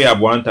thing that way I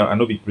want I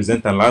know be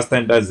presenting last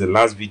time, that's the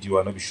last video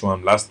I know be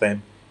showing last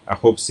time. I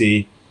hope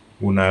say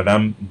una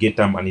dam get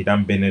them and it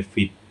dam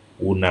benefit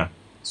una.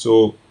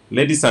 So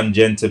ladies and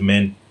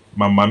gentlemen,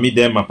 my mommy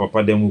them, my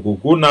papa them, we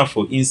go now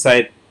for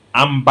inside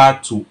Amber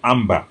to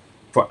Amber.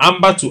 For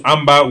Amber to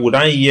Amber, would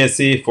I hear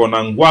say Fon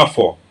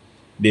Angwafo,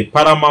 the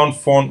paramount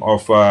font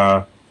of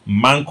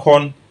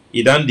Mankon,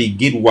 it then they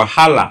get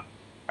wahala,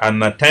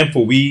 and time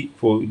for we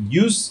for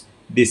use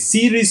the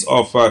series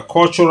of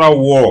cultural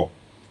war,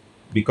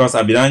 because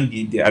I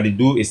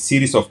do a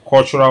series of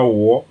cultural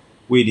war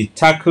where they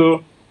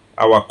tackle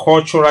our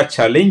cultural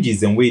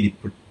challenges and where they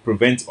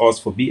prevent us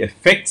from being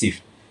effective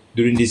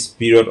during this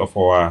period of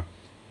our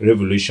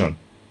revolution.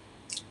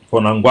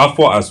 Fon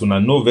Angwafo, as we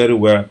know very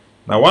well,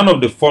 now one of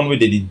the fun way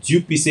they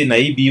dupe say na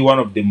he be one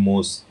of the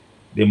most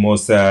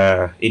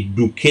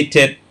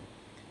educated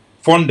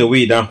fund the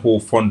way that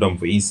whole fondom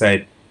for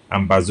inside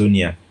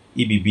Ambazonia.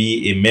 He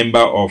be a member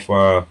of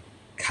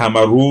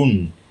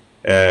Cameroon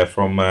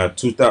from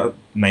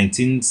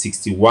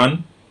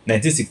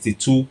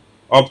 1962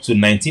 up to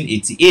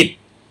 1988,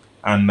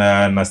 and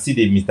na see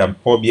the Mr.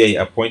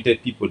 Pobia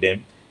appointed people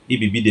them. He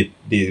be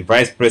the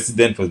vice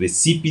president for the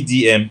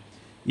CPDM.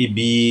 He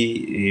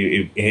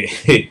be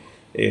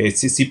a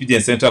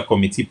CPDM Central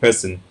Committee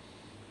person,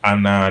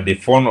 and the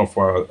fund of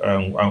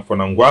Fon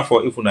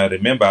Angwafo, if I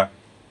remember,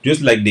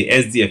 just like the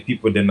SDF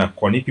people, then are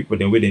corny people,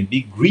 then where they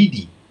be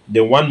greedy, they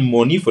want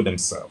money for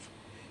themselves.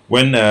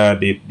 When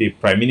the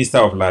Prime Minister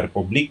of La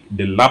Republique,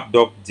 the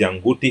lapdog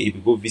Diangote, if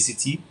you go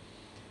visit him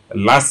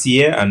last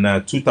year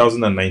and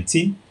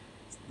 2019,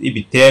 if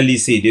you tell you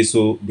say this,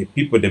 so the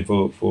people then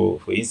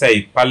for inside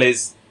a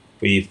palace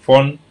for a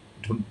fund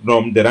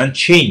they don't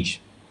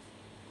change.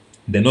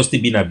 They not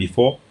still been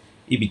before.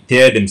 If you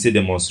tell them say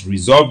they must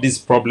resolve this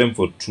problem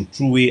for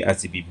true way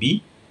as it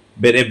be,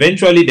 but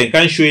eventually they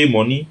can't show you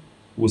money.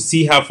 We'll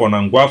see how Fon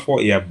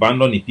Angwafo he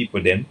abandon the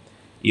people then.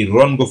 He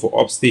run go for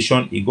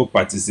upstation, he go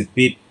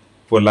participate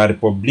for La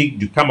Republique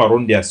du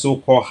Cameroon, their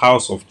so-called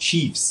House of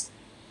Chiefs.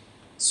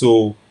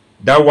 So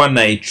that one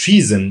a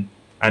treason,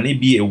 and he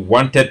be a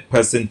wanted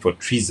person for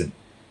treason.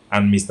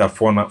 And Mr.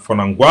 Fon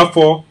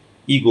Angwafo,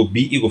 he go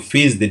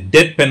face the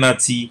death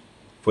penalty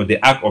for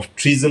the act of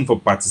treason for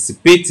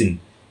participating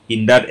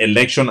in that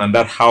election, and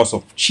that House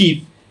of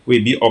Chief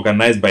will be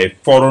organized by a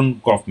foreign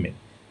government.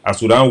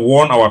 As we don't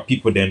warn our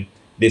people then,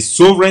 the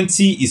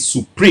sovereignty is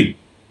supreme.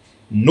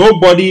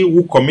 Nobody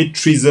who commit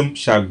treason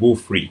shall go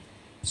free.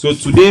 So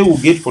today we'll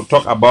get to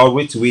talk about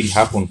what will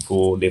happen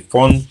for the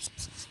Fon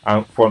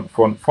of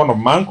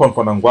MANKON,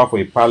 Fon Angwafo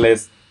a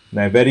palace.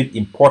 Now a very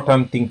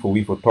important thing for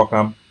we for talk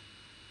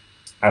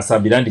as I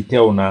began to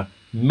tell now,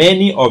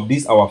 many of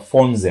these our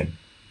funds them,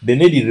 they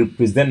need to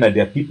represent that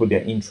their people,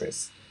 their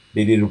interests.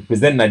 They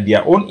represent that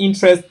their own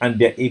interest and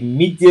their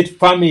immediate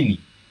family,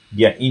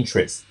 their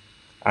interests.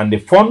 And the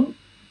fund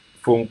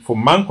for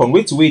MANKON,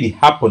 which way it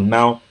happen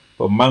now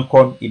for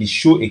MANKON, it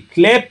show a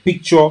clear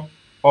picture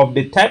of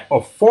the type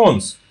of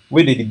funds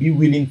where they be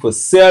willing to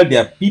sell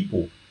their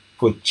people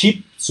for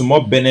cheap, small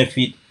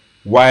benefit,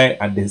 while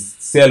and they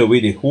sell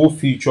away the whole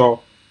future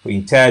for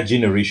entire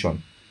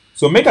generation.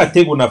 So make a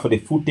take una for the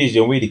footage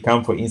and where they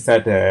come from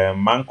inside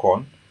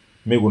MANKON.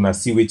 Make una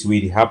see which way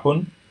it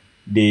happen.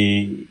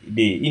 The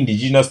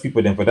indigenous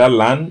people them for that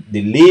land,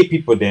 the lay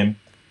people them,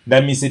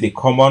 that means say the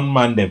common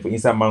man them for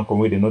inside MANKON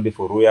where they know they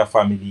for royal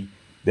family,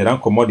 they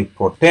don't come out the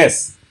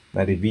protest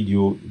that the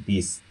video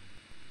is.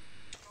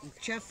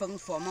 Chefing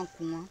for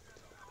MANKON,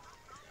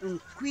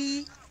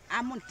 Qui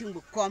Amonting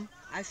will come,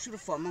 I should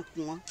for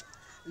MANKON,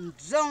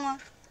 Zonga,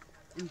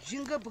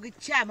 Jingle Buggy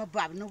Chama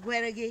Bab, no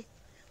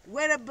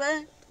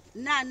wherever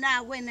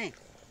na when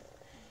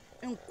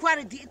and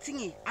quality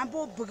eating, and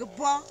both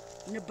Bugabo,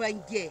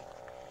 Nabanje.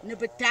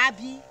 Never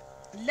tabi,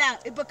 la,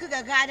 a bucka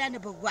gada,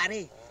 never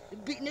worry.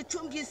 Big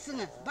Natungi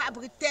singer,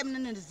 Barbara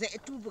Temnen and the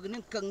two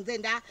Buggen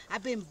Kangenda,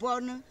 I've been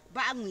born,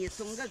 Bang,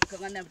 Songa,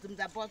 Kangan,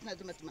 the boss,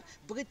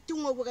 but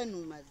two over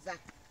Numaza.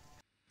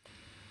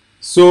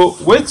 So,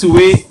 wait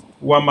away,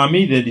 what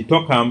Mammy the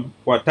talk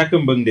what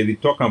Takenbung the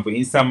talk for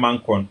inside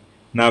MANKON,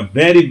 now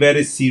very,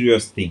 very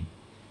serious thing.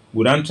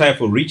 We don't try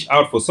to reach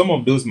out for some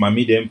of those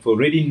Mammy them for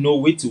already know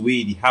which way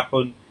it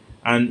happened.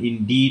 And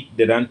indeed,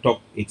 they don't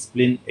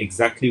explain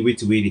exactly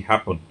which way it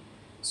happened.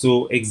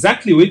 So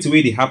exactly which way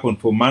it happened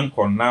for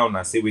MANKON now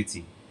na say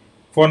waiting.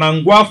 Fon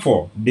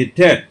Angwafo the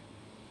third,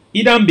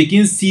 he then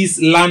begin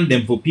seize land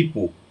them for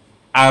people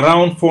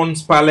around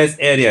Fon's palace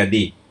area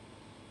there.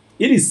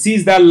 It is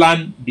seize that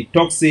land. The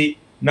talk say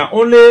now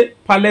only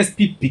palace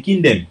people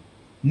picking them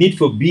need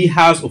for B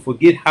house or for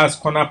gate house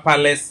corner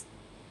palace.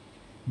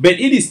 But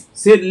it is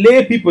say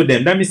lay people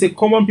them. That means say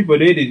common people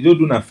they don't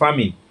do na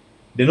farming.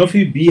 They no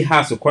fit be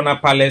house or corner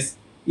palace.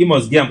 He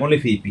must give them only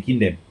for picking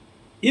them.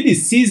 If he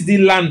seize the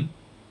land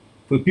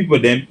for people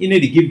them, he need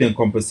to give them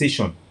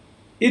compensation.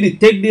 If he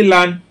take the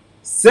land,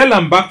 sell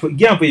them back for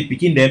give them for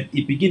picking them,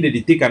 he picking them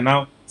they take them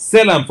now,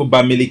 sell them for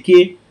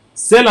Bamelike,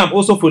 sell them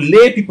also for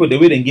lay people the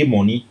way they get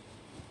money.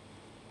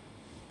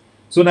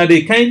 So now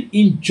the kind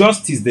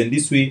injustice then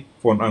this way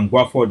Fon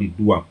Angwafo the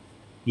do am.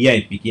 Here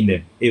he picking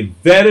them. A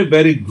very,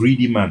 very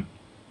greedy man.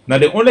 Now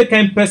the only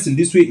kind person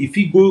this way, if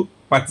he go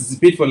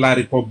participate for La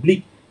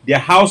Republique, their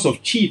House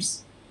of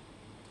Chiefs,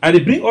 and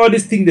they bring all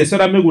these things they so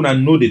that make una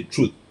know the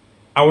truth.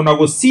 I wanna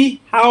go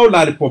see how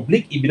La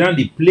Republic Ibiran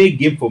they play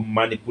game for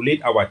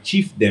manipulate our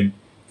chief them,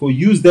 for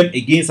use them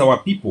against our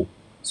people.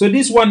 So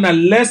this one a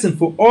lesson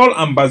for all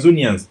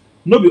Ambazonians.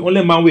 No be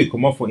only man way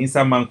come up for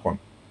inside Mankon.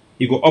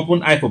 He go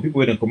open eye for people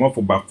where they come up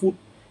for Bafut,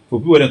 for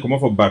people where they come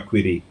up for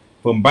Bakwere,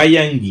 from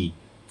Bayangi,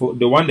 for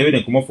the one way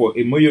they come up for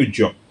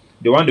Emoyojo,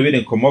 the one way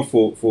they come up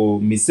for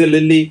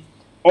Miselele.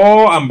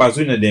 All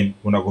Ambazonia them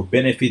wanna go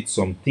benefit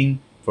something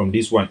from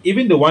this one.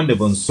 Even the one they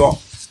won't saw,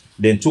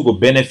 then to go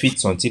benefit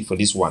something for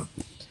this one.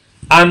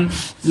 And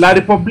La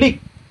Republique,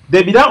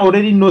 they be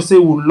already know say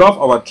we love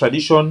our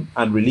tradition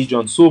and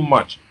religion so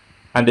much.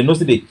 And they know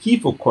say the key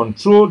for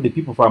control the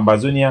people of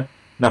Ambazonia,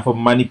 now for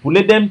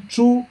manipulate them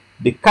through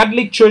the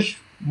Catholic Church,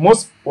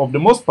 most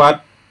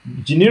part,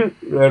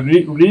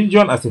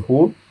 religion as a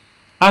whole,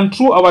 and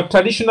through our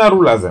traditional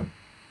rulers.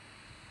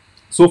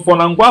 So Fon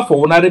Angwafo,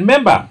 when I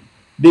remember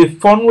the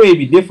fund where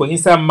we did for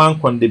inside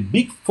Mankon, the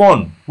big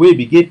fund where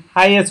we get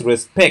highest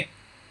respect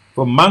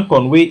for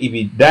Mankon, where if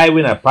we die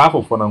when a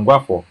powerful Fon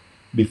Angwafo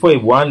before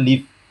if one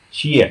leave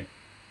here.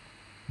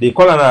 They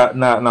call it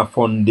na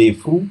Fon de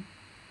Fru.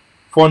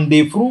 Fon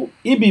de Fru,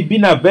 it be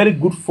been a very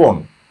good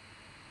fund.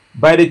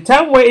 By the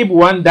time where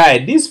everyone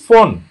died, this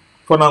fund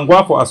Fon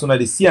Angwafo as soon as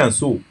they see and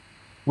so,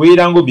 where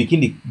don't go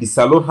begin the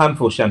salute hand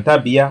for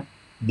Shantabia,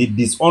 they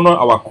dishonor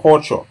our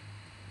culture.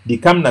 They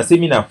come na say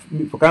me na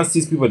for can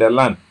seize people the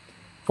land.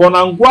 Fon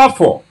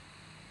Angwafo,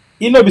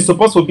 it no be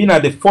supposed to be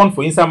at the fund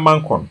for inside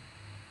Mankon.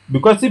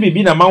 Because if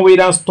be a man way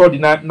down study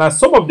now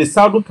some of the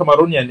Southern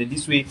Cameroonians in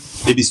this way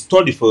they be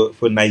study for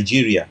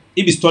Nigeria.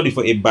 If be study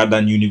for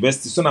Ibadan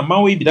University, so now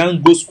man way be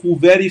down go school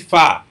very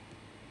far.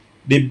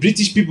 The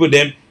British people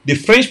them, the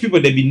French people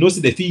they be know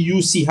say they feel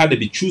you see how they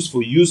be choose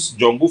for use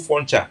Jongo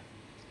Foncha.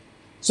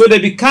 So they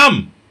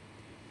become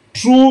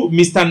through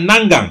Mr.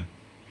 Nangang.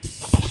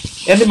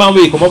 Any man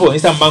way come over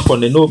inside Mankon,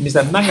 they know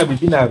Mr. Nangang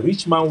be been a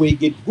rich man way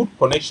get good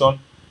connection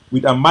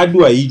with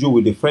Amadou Ahidjo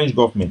with the French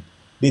government.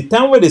 The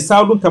time where the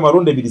Southern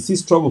Cameroon they be the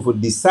struggle for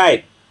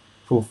decide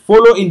for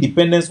follow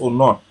independence or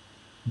not,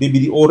 they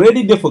be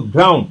already there for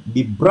ground.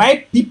 The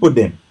bright people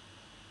them,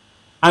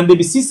 and they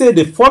be see say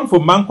the fund for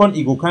Mankon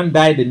Ego can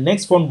die. The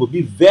next fund will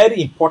be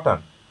very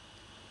important.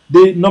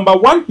 The number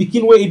one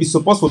picking where it be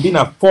supposed to be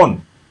a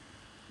fund,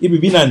 it be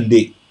been and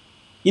day.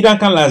 It don't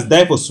can last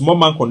die for small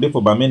Mankon day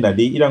for Bamenda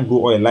day. It don't grow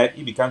all life.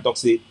 If you can't talk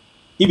say,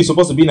 it be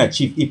supposed to be a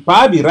chief. If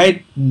power be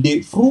right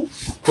the fruit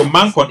for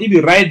Mankon, it be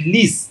right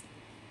list.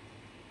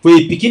 For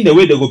a picking the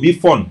way they go be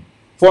fun.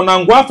 Fon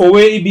Angwafo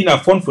where it been a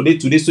fun for day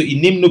today, so it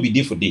name no be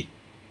day for day.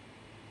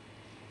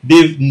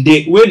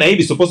 The way na it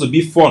be supposed to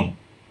be fun.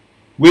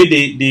 Where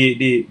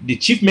the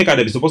chief maker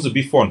they be supposed to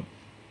be fun.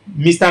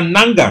 Mr.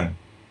 Nangang,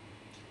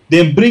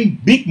 then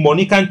bring big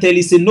money can tell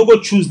you say no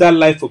go choose that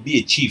life for be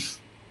a chief.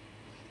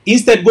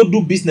 Instead go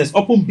do business,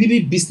 open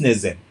big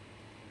business then.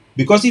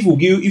 Because if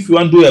you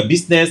want to do a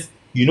business,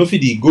 you know if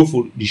they go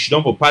for the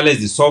shidon for palace,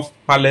 the soft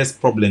palace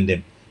problem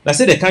them. Now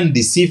say they can't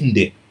deceive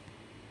them.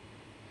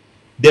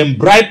 Them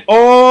bribe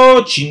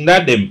all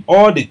China them,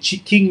 all the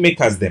king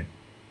makers them.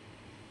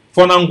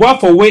 Fon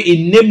Angwafo where a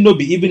name no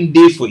be even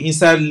there for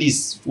inside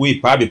list where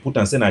probably put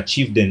and send a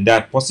chief then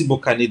that possible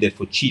candidate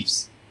for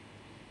chiefs.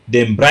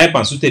 Them bribe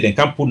and suited then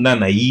can put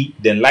na ye,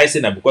 then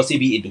license because he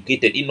be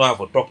educated, he know how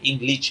to talk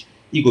English,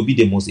 he go be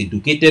the most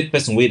educated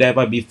person where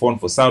ever be fun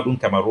for Southern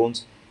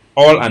Cameroons,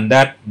 all and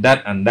that.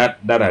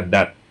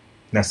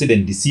 Now say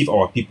then deceive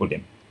our people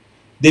them.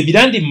 They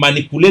began to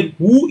manipulate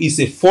who is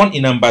a fun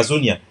in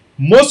Ambazonia.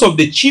 Most of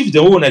the chiefs they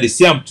own at the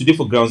same today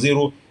for ground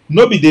zero,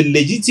 no be the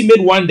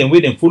legitimate one them where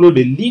they follow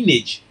the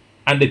lineage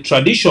and the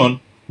tradition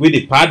where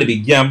they part the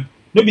big yam,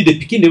 no be the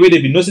picking the way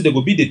they be know say they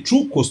go be the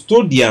true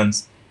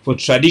custodians for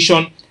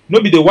tradition, no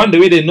be the one the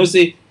way they know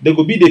say they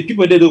go be the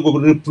people that they go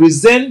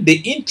represent the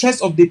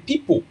interests of the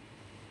people.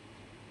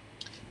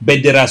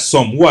 But there are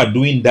some who are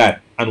doing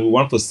that, and we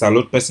want to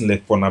salute person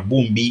like Fon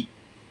Abumbi,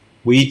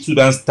 we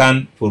to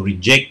stand for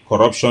reject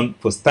corruption,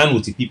 for stand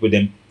with the people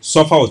them,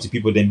 suffer with the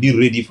people them, be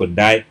ready for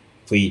die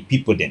for the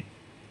people them.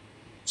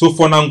 So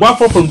Fon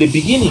Angwafo from the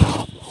beginning,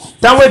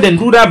 that way they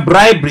do that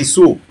bribery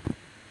so,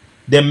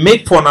 they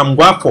make Fon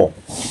Angwafo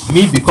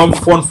me become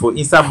fun for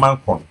inside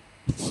Mankon.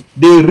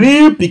 The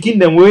real picking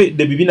them way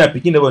they begin a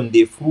picking them on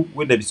the fruit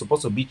where they be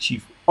supposed to be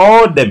chief.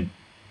 All them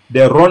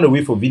they run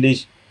away for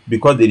village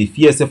because they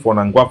fear say Fon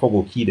Angwafo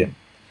go kill them.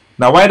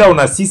 Now why that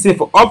on see say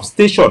for up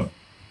station?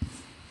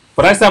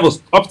 For that type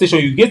of up station,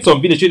 you get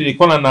some village where they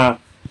call na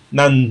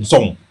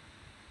Nsong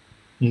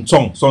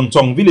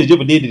village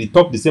over there they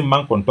talk the same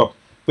Mankon talk.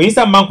 For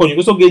inside Mankon, you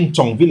also get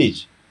Nchong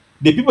village.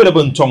 The people that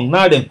in Nchong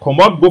now then come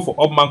out, go for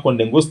up Mankon,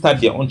 then go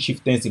start their own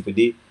chieftaincy for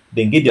day,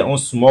 then get their own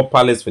small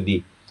palace for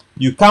day.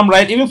 You come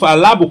right even for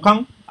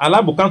Alabukang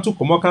to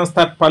come out can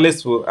start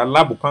palace for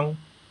Alabukang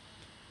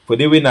for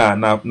the way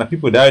na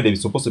people there they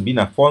supposed to be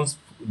na funds,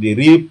 the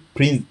real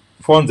prince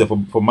funds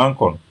for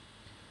Mankon.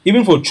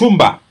 Even for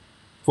Chumba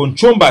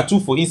too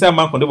for inside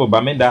Mankon they for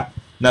Bamenda,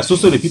 na so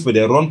the people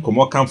they run come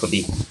out camp for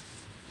day.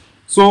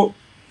 So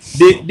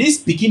this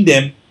picking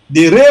them,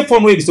 the real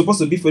fund way is supposed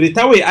to be for the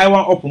time way I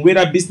want open where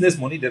that business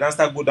money they don't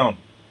start go down.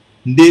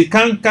 They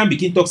can't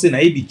begin talk say na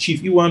he be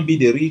chief, he won't be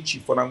the real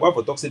chief. Fon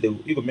Angwafo talk say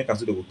he go make am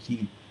so they go kill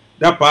you.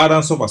 That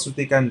parents suffer so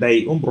they can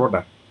die, own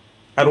brother.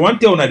 I want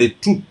to tell una the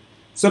truth.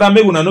 So that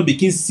make una no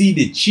begin see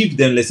the chief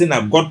them, let's say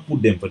na God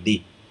put them for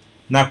day.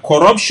 Now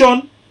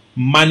corruption,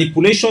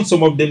 manipulation,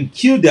 some of them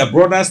kill their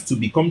brothers to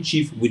become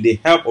chief with the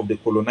help of the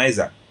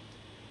colonizer.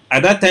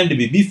 At that time, they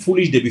be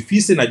foolish, they be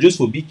feasting na just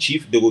for be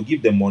chief, they go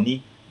give them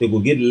money, they go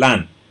get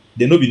land.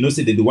 They no be no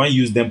say they the one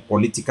use them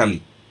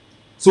politically.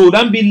 So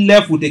then be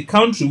left with a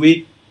country where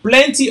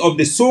plenty of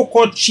the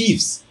so-called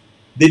chiefs,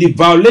 they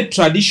violate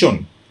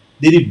tradition,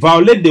 they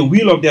violate the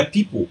will of their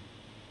people.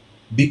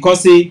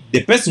 Because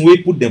the person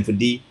who put them for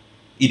day,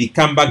 if they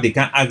come back, they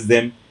can ask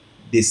them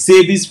the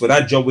service for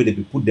that job where they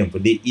put them for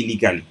day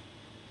illegally.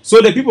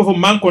 So the people from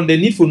Mankon, they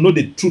need to know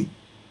the truth.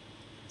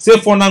 Say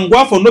Fon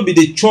Angwafo no be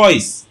the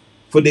choice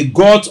for the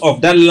gods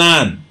of that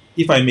land,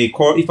 if I may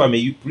put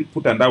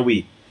it that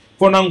way.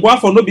 Fon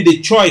Angwafo no be the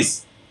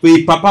choice for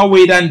a papa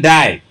wait and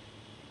die.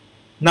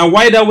 Now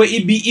why that way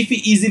it be if he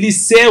easily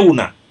say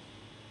una?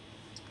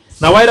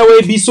 Now why that way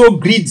it be so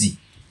greedy?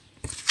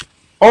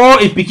 Or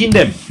he picking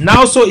them.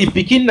 Now so he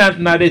picking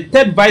now the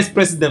third vice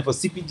president for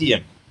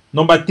CPDM.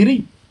 Number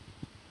 3.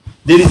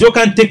 The Rijo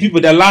can take people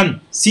their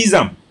land, seize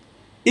them.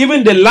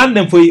 Even the land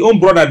them for his own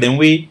brother them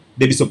way,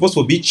 they be supposed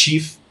to be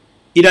chief.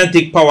 He don't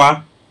take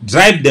power,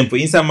 drive them for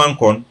inside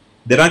Mankon.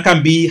 They don't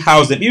can be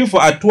house them. Even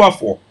for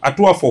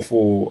Atuafo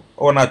for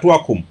on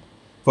Atuakum.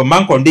 For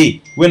Mankon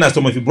Day, when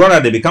some of your brother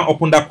they become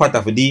open that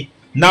quarter for day.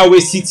 Now we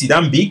city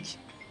damn big.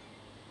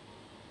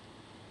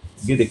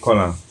 Get the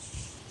caller.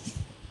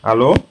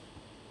 Hello?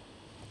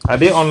 Are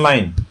they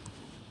online?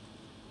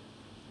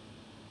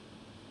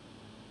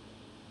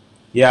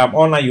 Yeah, I'm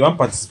online. You want to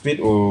participate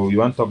or you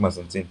want to talk about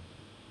something?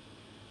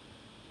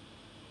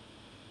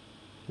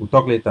 We'll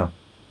talk later.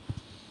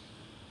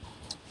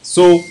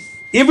 So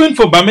even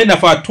for Bamenda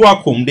for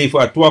Atuakum Day,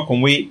 for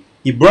Atuakum way,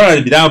 he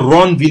brother be that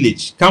run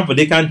village. Come for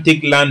they can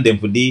take land them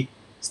for they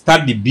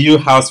start the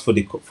build house for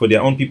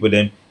their own people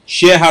them,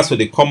 share house for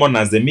the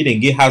commoners, they meet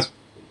and get house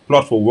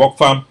plot for work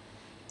farm.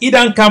 He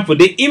don't come for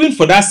they even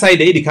for that side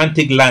they can't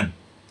take land,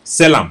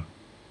 sell them.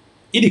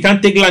 He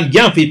can't take land,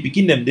 get for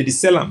picking them, they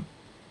sell them.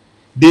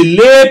 They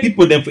lay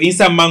people them for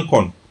inside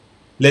Mankon.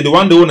 Like the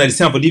one they want to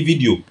sell for the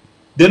video.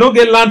 They don't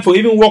get land for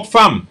even work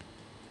farm.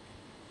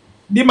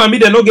 The mommy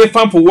they don't get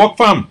farm for work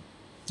farm.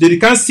 They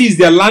can't seize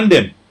their land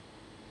them.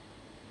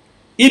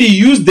 He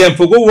use them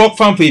for go work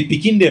farm for a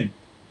picking them.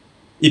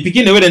 He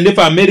picking away then they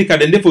for America,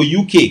 then they for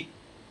UK,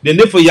 then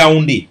they for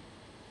Yaoundé.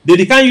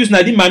 They can't use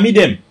na the mommy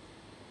them.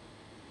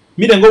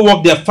 Me then go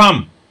work their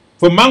farm.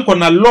 For Mankon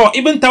na law,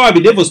 even Tower be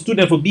there for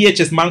student for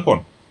BHS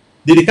Mankon.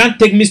 They can't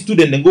take me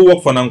student and go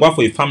work for Nangwa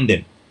for a farm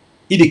them.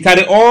 He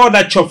carry all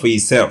that job for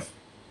himself.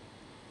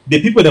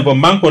 The people that for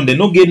Mankon, they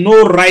no get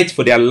no right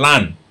for their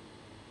land.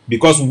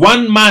 Because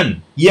one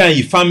man here and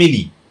his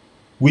family,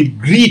 with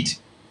greed,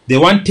 they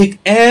want to take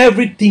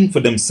everything for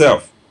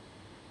themselves.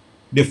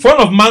 The Fon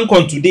of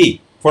Mankon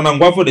today, Fon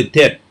Angwafo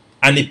III,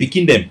 and they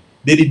picking them,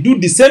 they do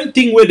the same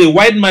thing where the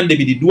white man they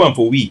be doing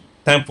for we,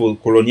 time for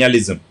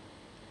colonialism.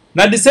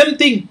 Now the same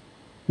thing,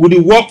 would they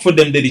work for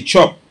them, they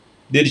chop.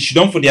 They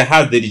done for their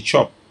house, they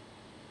chop.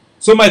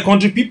 So my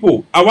country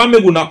people, I want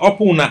me gonna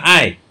open una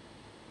eye.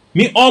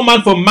 Me all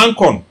man from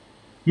Mankon,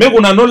 me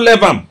gonna no leave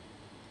them.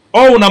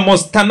 All una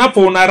must stand up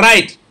for una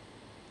right.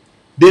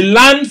 The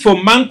land for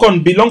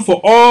Mankon belong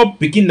for all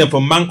picking them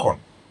from Mankon.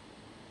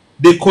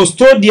 The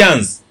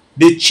custodians,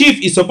 the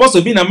chief is supposed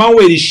to be in a man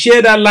where they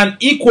share that land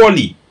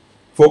equally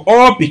for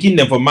all picking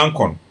them from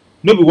Mankon.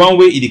 No be one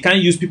way they can't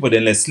use people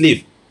then like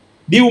slave.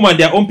 The woman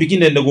their own picking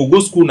them, they go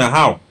school now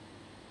how?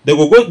 They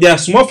go their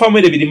small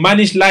family, they be the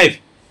manage life.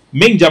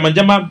 Make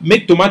jama,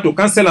 make tomato,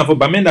 cancel and for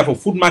Bamenda for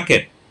food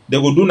market. They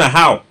go do now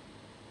how?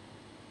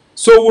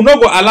 So we not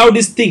go allow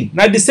this thing.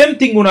 Now the same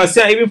thing we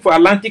say even for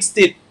Atlantic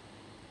State.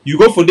 You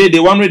go for there, the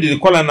one way they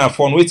call an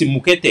phone waiting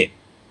Mukete.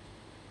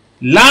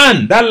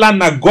 Land, that land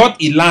na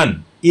got a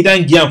land. It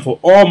don't give for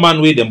all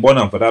man way them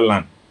born for that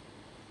land.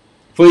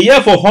 For a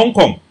year for Hong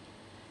Kong,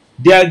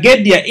 they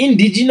get their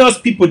indigenous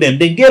people them.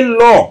 They get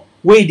law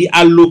where they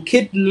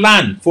allocate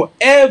land for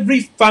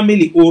every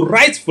family or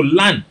rights for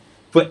land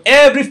for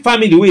every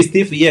family where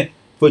stay for here.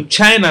 For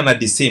China na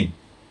the same.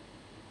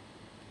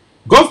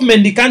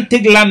 Government they can't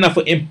take land now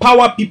for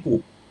empower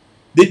people.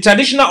 The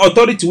traditional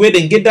authority where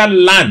they get that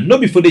land,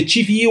 not before the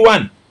chief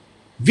E1.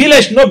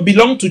 Village not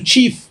belong to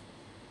chief.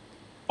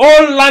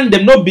 All land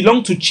them not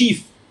belong to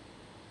chief.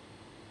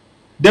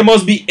 There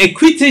must be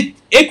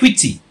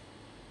equity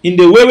in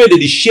the way where they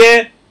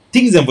share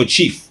things of a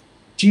chief,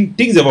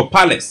 things of a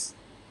palace.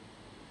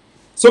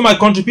 So my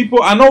country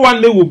people, I know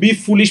one day will be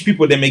foolish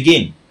people them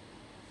again.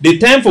 The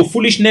time for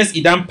foolishness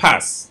it don't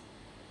pass.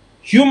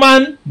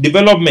 Human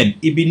development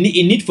it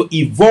need to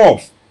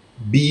evolve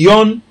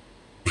beyond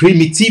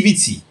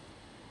primitivity.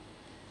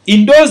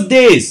 In those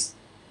days,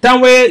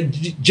 time where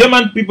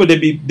German people they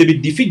be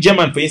defeat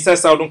German for inside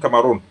Southern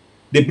Cameroon,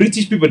 the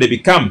British people they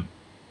become,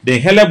 then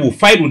Hela will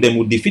fight with them,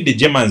 will defeat the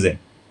Germans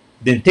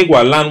then take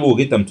our land, will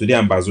get them to the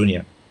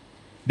Ambazonia.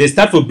 They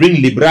start to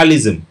bring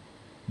liberalism.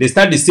 They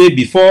start to say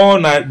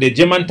before the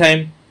German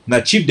time,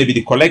 na chief they be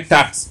the collect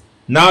tax.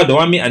 Now they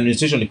want me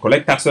administration to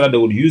collect tax so that they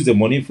will use the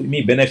money for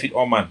me benefit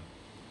all man.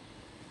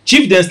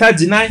 Chief then start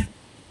deny.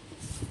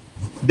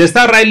 They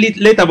start write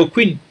later about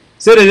Queen.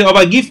 Say they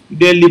overgive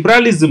the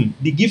liberalism.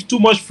 They give too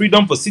much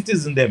freedom for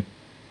citizens them.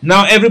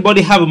 Now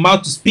everybody have a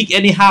mouth to speak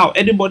anyhow.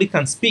 Anybody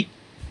can speak.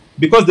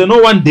 Because they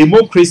don't want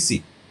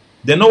democracy.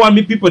 They don't want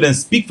me people then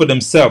speak for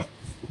themselves.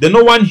 They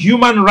don't want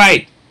human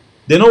right.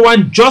 They don't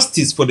want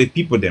justice for the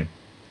people them.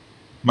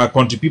 My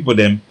country people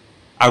them.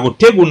 I will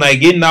take one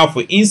again now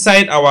for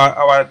inside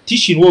our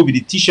teaching. What will be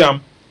the teacher?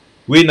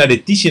 We now the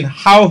teaching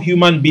how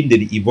human being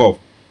they evolve.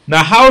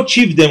 Now how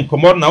chief them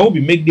come out now will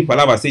be make the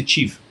palaver say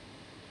chief.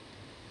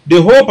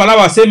 The whole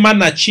palaver say man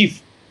na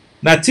chief.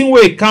 Now thing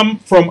where it come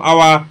from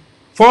our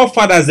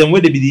forefathers and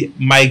where they be the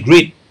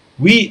migrate.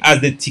 We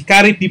as the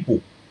Tikari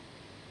people.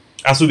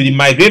 As we be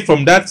migrate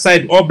from that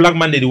side, all black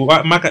man they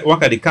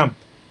work at the camp.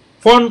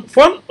 Fon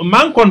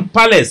Mankon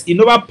Palace, it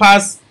never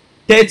passed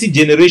 30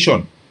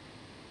 generation.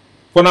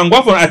 Fon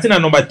Angwafo I think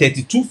number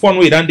 32 Fon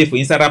way down there for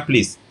inside that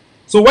place.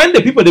 So when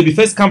the people they be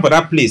first come for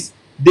that place,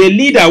 they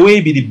lead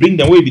away be the bring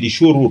them way be the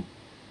show road.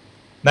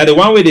 Now the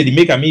one way they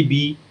make a me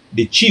be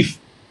the chief,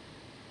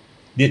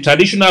 the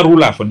traditional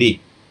ruler for day.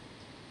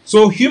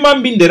 So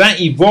human being they don't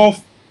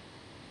evolve.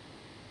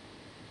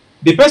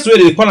 The first way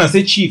they call and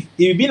say chief,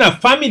 it will be in a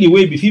family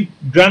way before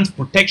grant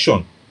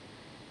protection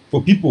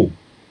for people.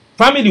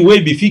 Family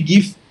way before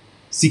give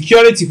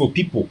security for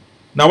people.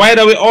 Now why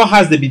that way all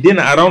has they be then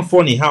around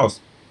Fonny house.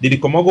 They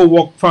come go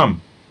work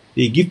farm.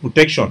 They give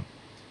protection.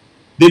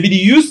 They be the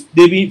use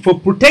they be for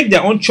protect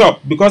their own chop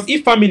because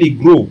if family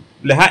grow,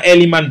 let her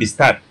early man be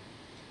start.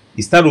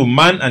 It start with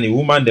man and a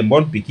woman, then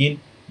born picking.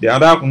 The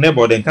other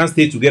neighbor then can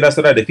stay together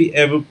so that they feel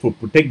able to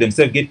protect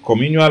themselves, get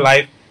communal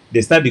life.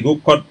 They start to go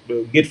cut,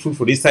 get food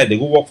for this side, they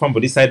go work farm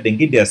for this side, then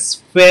get their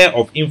sphere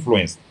of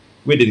influence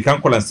where they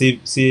can call and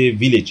say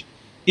village.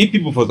 If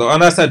people for the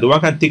other side, the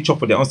one can take chop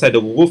for their own side, they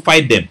will go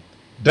fight them,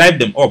 drive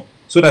them up.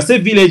 So that say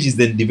village is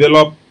then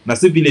develop, na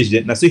say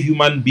village, na say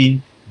human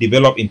being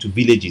develop into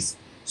villages.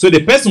 So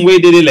the person where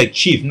they like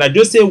chief, now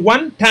just say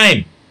one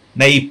time,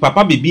 na a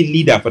papa be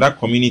leader for that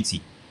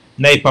community.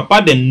 Na a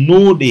papa then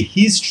know the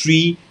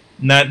history,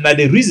 na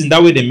the reason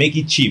that way they make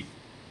it chief.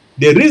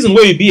 The reason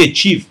why you be a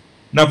chief,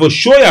 now for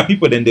show your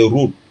people then the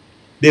road.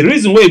 The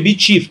reason why you be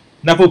chief,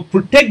 now for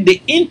protect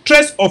the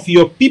interest of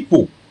your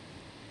people.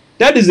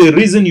 That is the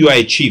reason you are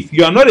a chief.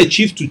 You are not a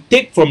chief to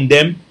take from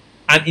them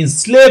and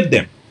enslave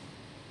them.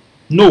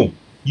 No,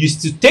 you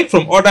to take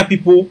from other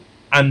people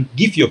and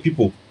give your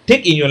people.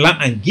 Take in your land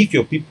and give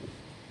your people.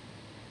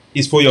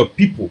 It's for your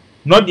people,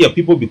 not your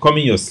people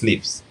becoming your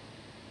slaves.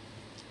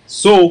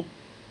 So,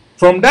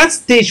 from that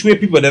stage where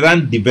people that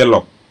don't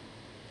develop,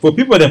 for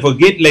people that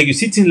forget, like you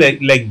see things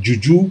like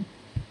juju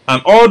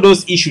and all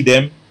those issue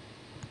them.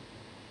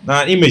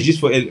 Now, images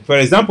for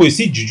example, you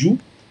see juju.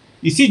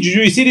 You see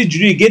this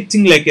juju, you get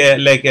things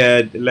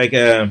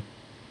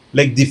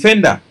like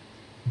defender.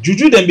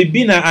 Juju then be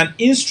being an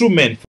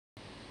instrument.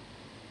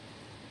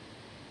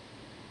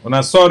 When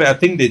I saw it, I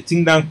think the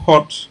thing done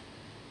caught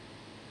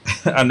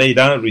and they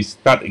don't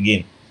restart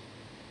again.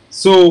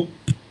 So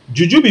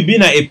juju be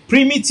being a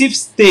primitive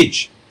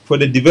stage for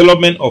the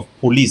development of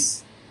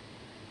police.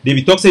 They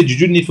be talk say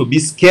juju need to be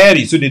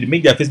scary, so they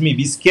make their face me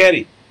be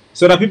scary.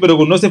 So that people that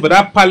will know say for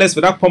that palace,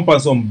 for that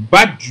compound, some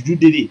bad juju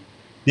did it.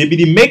 They be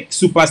the make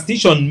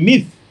superstition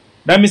myth.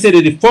 That means say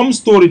they form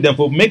story them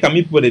for make a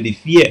people that they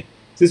fear.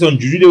 Say some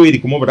juju the way they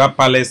come over that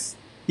palace.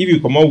 If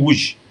you come out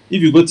wish,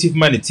 if you go thief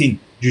money thing,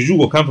 juju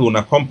will come from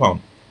a compound.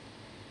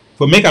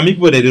 For make a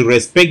people that they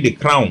respect the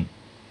crown.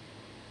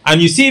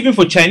 And you see even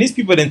for Chinese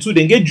people then too,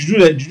 they get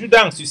juju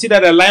dance. You see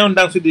that a lion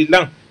dance with the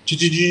lang.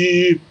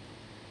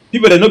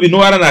 People that not be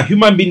no other than a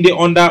human being they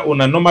under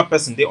or a normal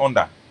person they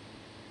under.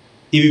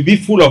 It will be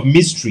full of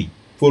mystery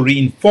for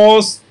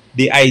reinforce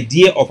the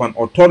idea of an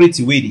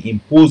authority where they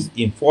enforce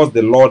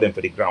the law then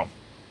for the ground.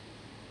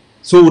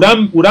 So would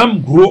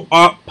them grow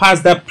up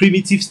past that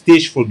primitive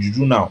stage for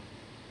juju now?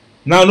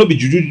 Now no be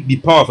juju be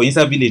powerful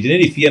inside village,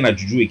 then they fear na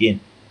juju again.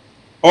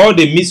 All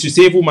the myths you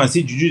say if woman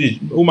see juju,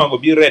 the woman go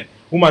be red,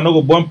 woman no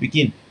go born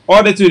pikin.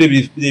 All the two they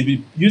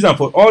be use them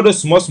for all those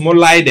small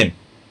lie them.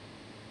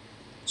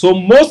 So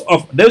most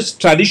of those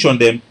tradition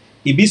them,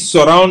 it be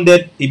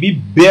surrounded, it be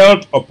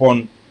built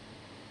upon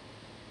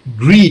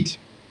greed.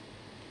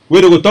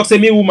 Where they go talk say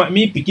me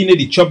pikin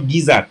the chop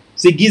gizzard.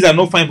 Say gizzard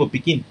no fine for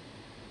pikin.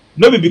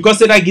 No be because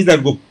say that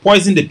gizzard go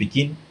poison the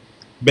pikin,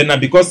 but na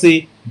because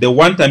say they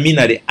want a mean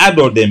that they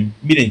adult them,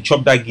 me then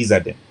chop that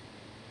gizzard them.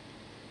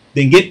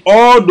 Then get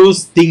all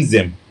those things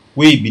them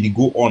where it be the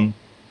go on.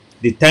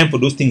 The time for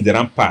those things that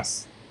don't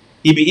pass.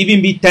 It be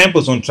even be time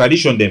for some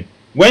tradition them.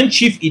 When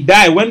chief he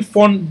die, when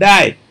Fon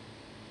die,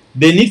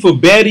 they need for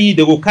bury,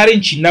 they go carry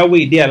Chinda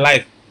way they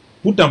alive.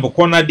 Put them for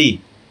corner day.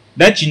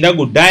 That Chinda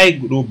go die,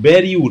 go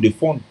bury you with the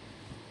Fon.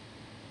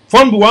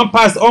 Fon be one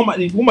pass, all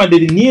my woman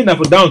they kneel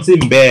for down, say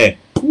mbe,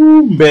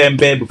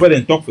 mbe, before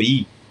they talk for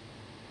ye.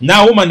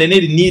 Now woman they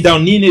need the knee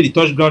down, knee the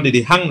touch ground,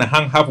 they hang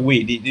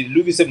halfway. They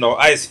look yourself now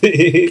eyes.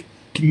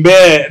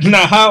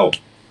 Now how?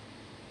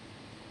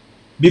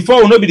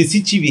 Before we nobody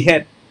see chief he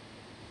had.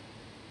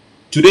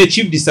 Today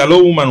chief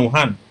disallow woman who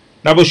hand.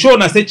 Now but sure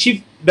na say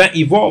chief that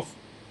evolve.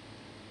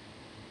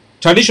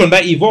 Tradition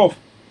that evolve.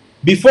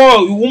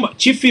 Before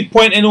chief fit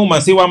point any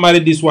woman say, "You want marry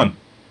this one,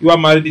 you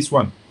want marry this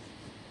one."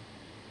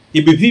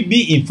 It will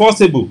be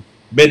enforceable.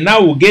 But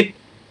now we get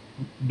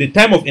the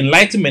time of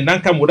enlightenment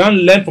and come, we don't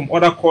learn from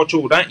other culture,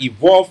 we don't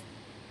evolve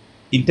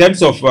in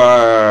terms of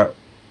our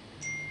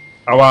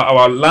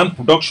land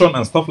production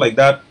and stuff like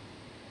that.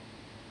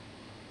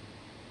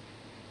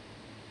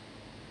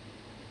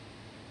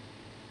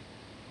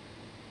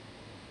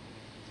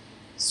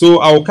 So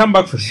I will come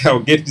back for I'll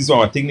get this one,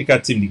 our technical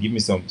team to give me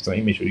some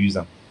image to use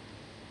them.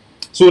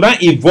 So we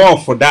don't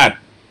evolve for that.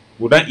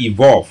 We don't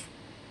evolve.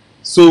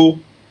 So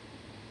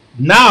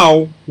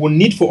now we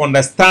need to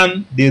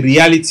understand the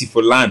reality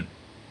for land.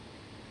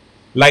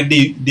 Like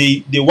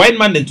the white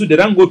man them too, they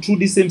don't go through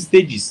the same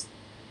stages.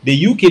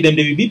 The UK them,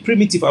 they will be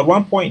primitive at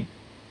one point.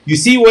 You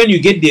see when you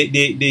get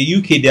the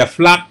UK their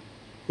flag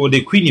or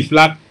the Queenie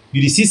flag,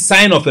 you see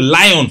sign of a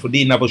lion for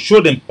they never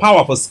show them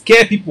power for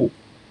scare people.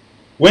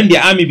 When the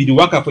army be the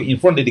worker for in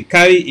front, they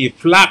carry a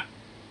flag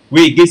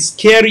where it gets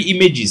scary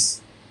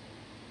images.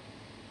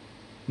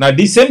 Now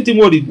the same thing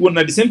would we.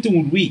 Now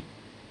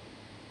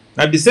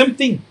the same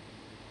thing.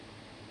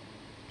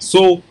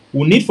 So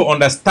we need to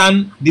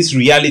understand this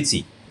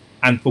reality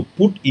and to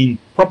put in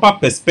proper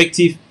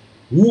perspective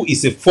who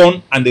is a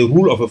Fon and the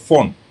rule of a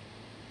Fon.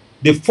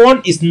 The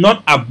Fon is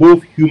not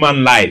above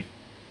human life.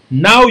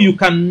 Now you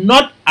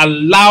cannot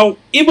allow,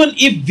 even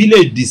if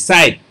village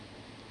decide,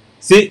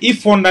 say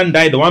if Fon dan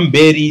die, the one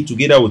bury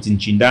together with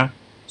Nchinda,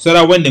 so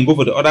that when they go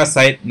for the other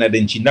side, now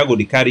the Nchinda go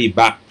to carry it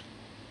back.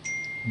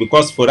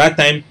 Because for that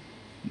time,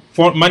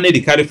 man they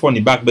carry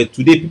Fon back, but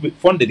today people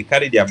Fon they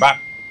carry their back.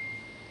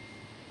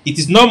 It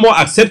is no more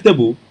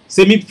acceptable.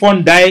 Say me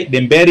Fon die,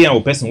 then bury and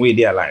a person way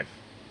they alive.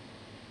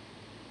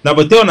 Now,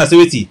 but tell us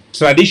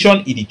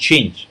tradition it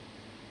change.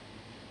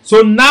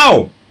 So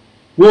now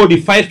we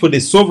will fight for the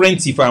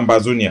sovereignty for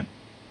Ambazonia,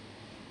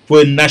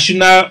 for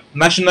national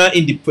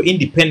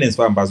independence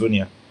for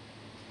Ambazonia,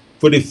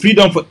 for the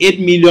freedom for 8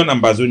 million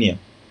Ambazonia.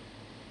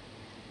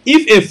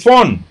 If a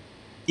Fon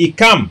he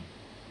come,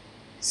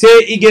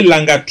 say he get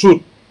longer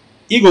truth,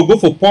 he go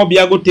for poor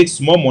Bia, go take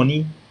small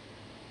money,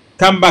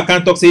 come back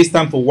and talk say he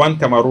stand for one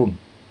Cameroon.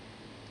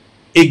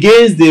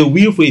 Against the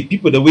will for the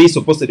people, the way it's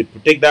supposed to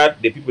protect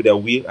that, the people their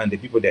will and the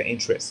people their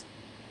interest.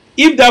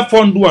 If that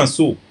Fon do and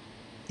so,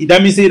 it that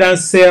means it don't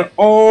sell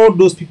all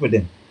those people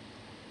them.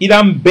 It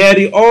don't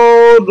bury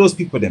all those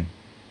people them.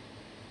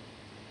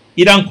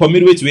 It don't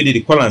commit with where they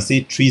call and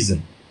say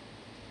treason.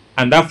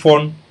 And that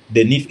Fon,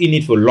 they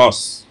need for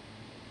loss.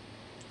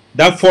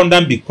 That Fon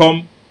then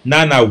become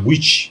Nana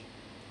witch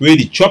where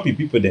they chop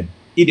people them.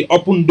 It the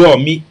open door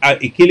me a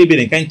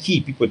kelebe and can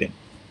keep people them.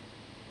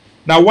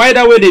 Now why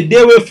that way the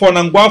day way Fon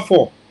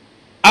Angwafo,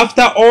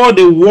 after all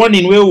the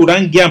warning where we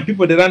don't get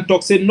people they don't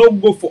talk, say no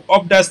go for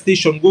up that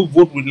station, go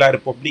vote with La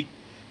Republic.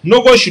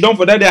 No go shit down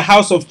for that the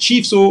House of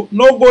Chiefs, so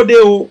no go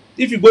there. Oh.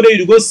 If you go there,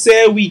 you go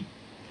say we.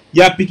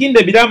 You are picking the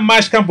bidan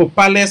march camp for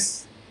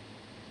palace.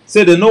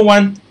 Say they no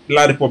want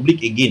La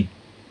Republic again.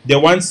 They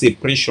want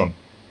separation.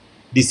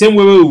 The same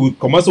way we will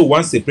come also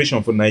want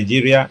separation for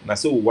Nigeria, now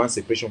so we want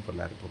separation for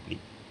La Republic.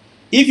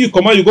 If you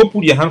come out, you go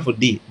put your hand for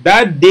day.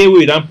 That day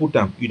where you don't put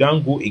them, you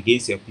don't go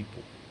against your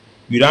people.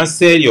 You don't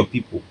sell your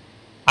people.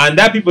 And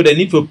that people they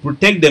need to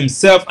protect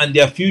themselves and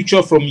their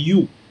future from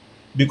you.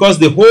 Because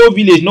the whole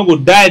village no go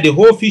die, the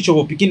whole future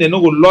of Pekin they no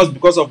go lost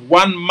because of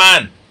one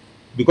man.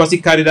 Because he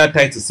carried that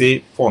title to say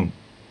Fon.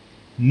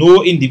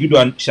 No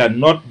individual shall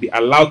not be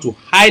allowed to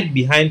hide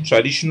behind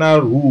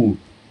traditional rule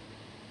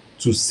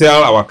to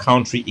sell our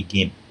country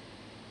again.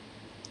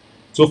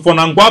 So Fon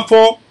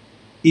Angwafo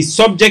is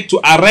subject to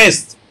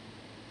arrest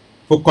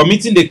for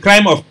committing the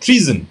crime of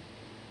treason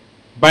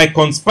by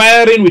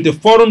conspiring with the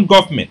foreign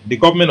government, the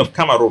government of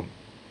Cameroon,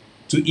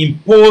 to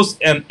impose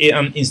an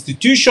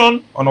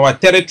institution on our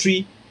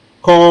territory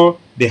called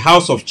the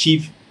House of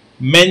Chiefs,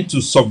 meant to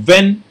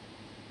subvert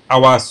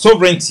our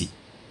sovereignty.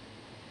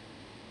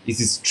 It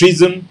is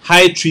treason,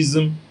 high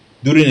treason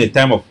during a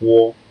time of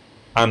war,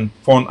 and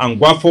Fon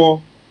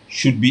Angwafo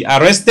should be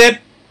arrested,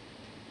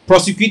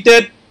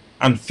 prosecuted,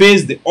 and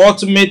face the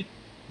ultimate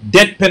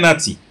death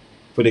penalty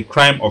for the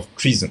crime of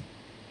treason.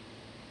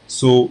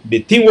 So the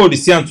thing we'll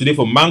see today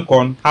for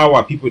Mankon, how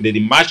our people they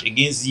march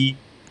against the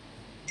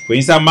for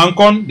inside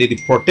Mankon, they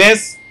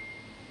protest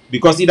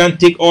because he don't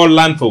take all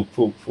land for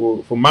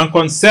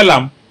Mankon, sell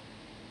them,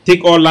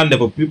 take all land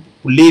for people,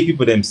 lay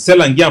people them,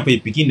 sell and give for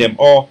picking them,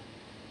 or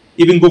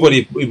even go for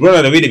the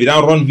brother the way they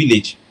don't run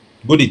village,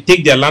 go they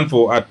take their land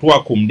for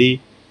Atua Kumde,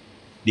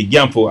 they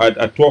give for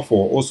Atua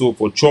for also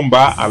for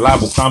Chomba,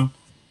 Alabukam,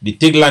 they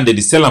take land, they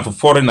sell them for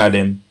foreigner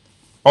them.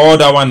 All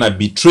that one are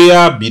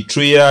betrayer,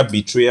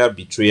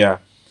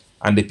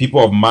 and the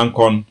people of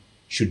Mankon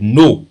should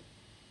know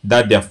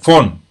that their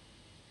Fon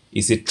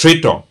is a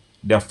traitor.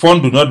 Their Fon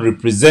do not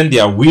represent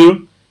their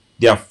will.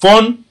 Their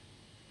Fon,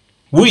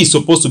 who is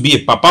supposed to be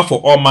a papa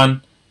for all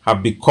man,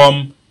 have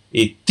become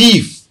a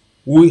thief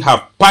who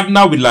have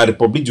partnered with La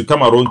République du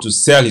Cameroon to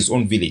sell his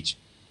own village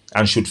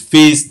and should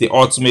face the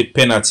ultimate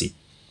penalty.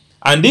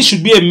 And this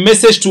should be a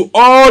message to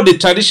all the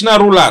traditional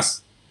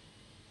rulers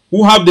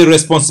who have the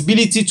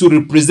responsibility to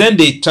represent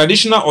the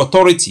traditional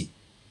authority,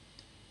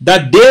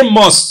 that they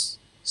must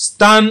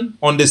stand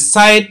on the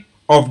side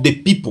of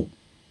the people.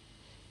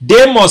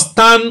 They must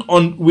stand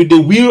on with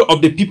the will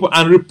of the people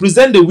and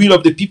represent the will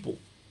of the people.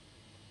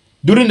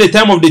 During the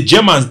time of the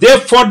Germans, they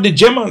fought the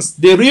Germans.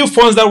 The real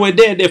Fons that were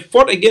there, they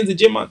fought against the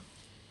Germans.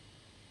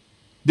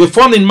 The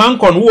Fon in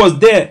Mankon, who was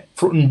there,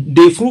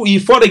 he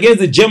fought against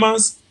the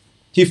Germans.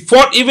 He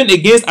fought even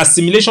against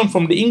assimilation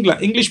from the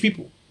English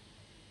people.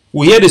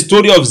 We hear the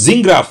story of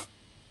Zingraf,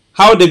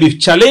 how they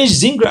challenged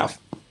Zingraf.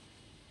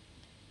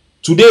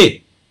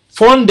 Today,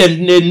 Fon they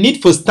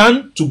need to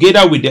stand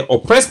together with the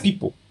oppressed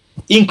people,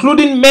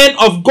 including men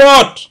of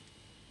God.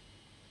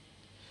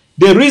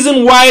 The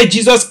reason why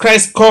Jesus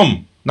Christ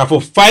come now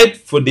for fight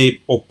for the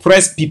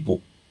oppressed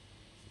people,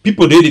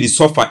 people they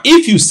suffer.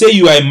 If you say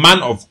you are a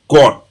man of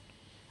God,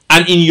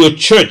 and in your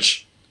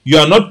church you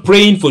are not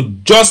praying for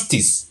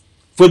justice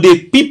for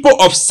the people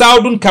of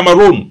Southern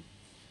Cameroon,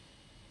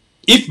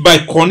 if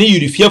by corny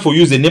you fear for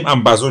use the name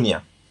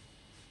Ambazonia,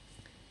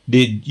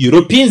 the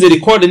Europeans they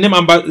call the name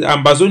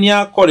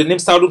Ambazonia, call the name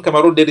Southern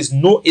Cameroon, there is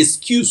no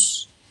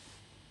excuse,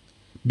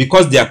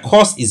 because their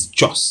cause is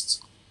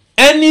just.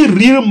 Any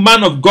real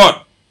man of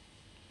God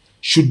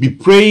should be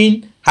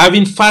praying,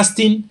 having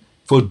fasting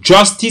for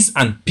justice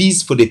and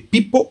peace for the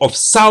people of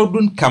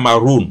Southern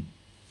Cameroon,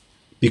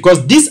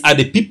 because these are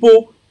the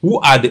people who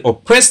are the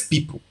oppressed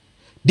people.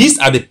 These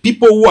are the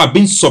people who are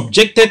being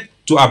subjected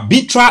to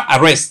arbitrary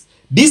arrest.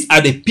 These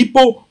are the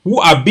people who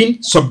are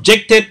being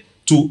subjected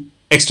to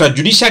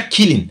extrajudicial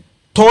killing,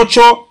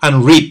 torture,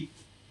 and rape.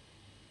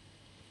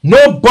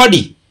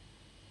 Nobody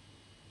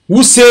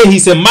who say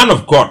he's a man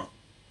of God,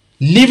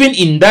 living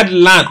in that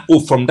land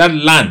or from that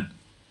land,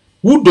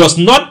 who does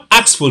not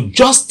ask for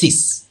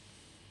justice,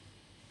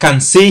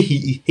 can say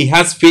he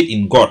has faith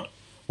in God,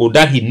 or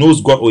that he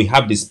knows God, or he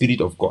have the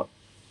Spirit of God.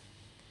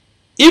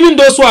 Even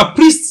those who are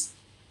priests,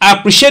 I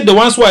appreciate the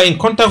ones who are in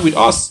contact with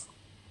us,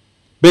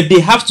 but they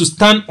have to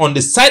stand on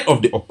the side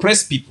of the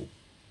oppressed people.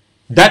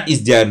 That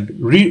is their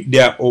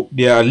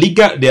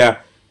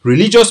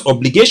religious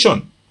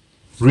obligation.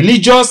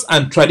 Religious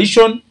and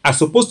tradition are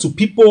supposed to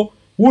people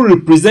who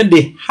represent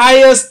the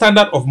higher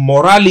standard of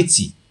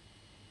morality.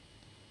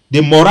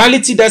 The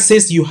morality that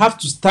says you have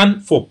to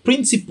stand for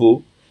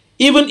principle,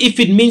 even if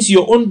it means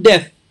your own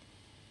death.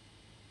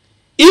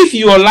 If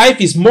your life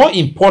is more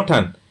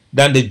important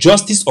than the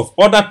justice of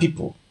other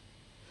people,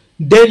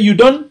 then you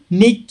don't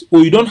need,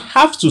 or you don't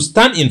have to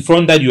stand in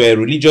front that you are a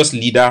religious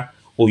leader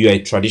or you are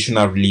a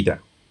traditional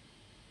leader.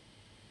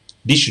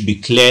 This should be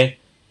clear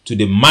to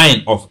the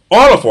mind of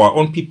all of our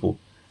own people.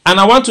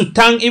 And I want to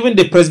thank even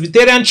the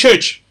Presbyterian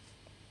Church,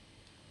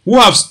 who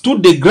have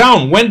stood the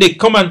ground when they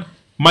come and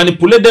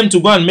manipulate them to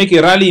go and make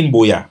a rally in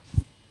Boya.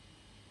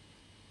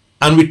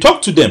 And we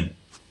talk to them,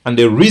 and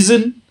they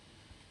reason,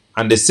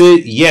 and they say,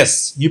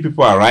 yes, you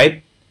people are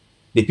right.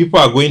 The people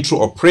are going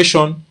through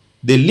oppression.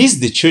 The least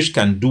the church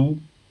can do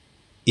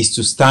is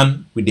to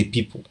stand with the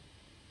people.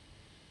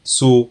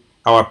 So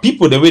our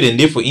people, the way they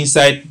live for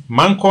inside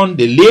Mankon,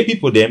 the lay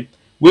people them,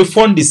 we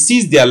fund they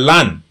seize their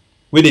land,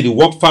 where they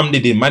work farm,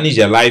 they manage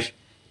their life,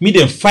 make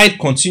them fight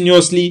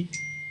continuously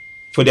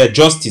for their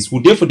justice,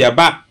 who they for their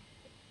back.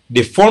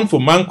 The fund for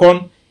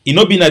Mankon, it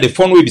not being at the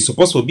fund where be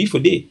supposed to be for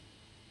they.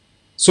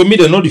 So me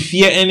they not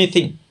fear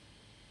anything.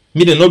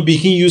 Me they not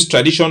begin use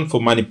tradition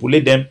for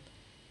manipulate them.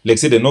 Like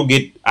say they not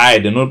get eye,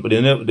 they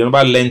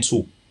never learn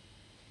too.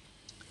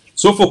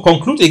 So for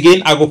conclude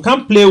again, I go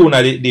come play on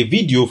the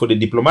video for the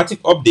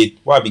diplomatic update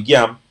where I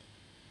began.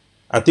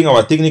 I think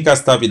our technical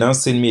staff didn't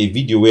send me a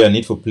video where I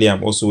need to play.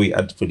 I'm also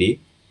add today.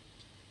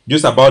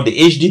 Just about the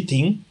HD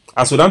thing.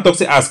 As we don't talk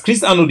say as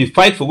Chris Ano the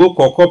fight for go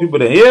call people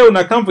then, hey, when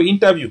I come for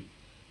interview.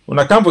 When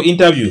I come for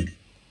interview,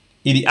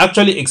 it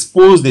actually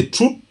exposed the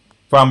truth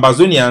for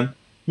Ambazonian.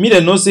 Me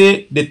they know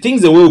say the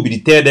things the way will be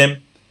deter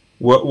them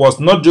was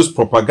not just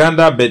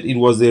propaganda, but it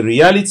was the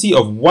reality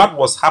of what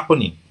was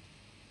happening.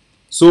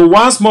 So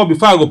once more,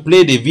 before I go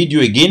play the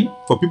video again,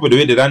 for people the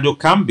way the radio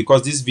come,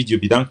 because this video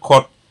be done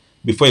cut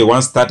before you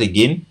want start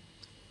again,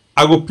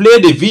 I go play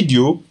the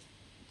video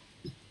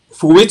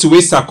for way to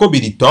way Sako be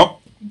the talk,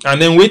 and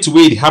then way to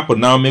way it happen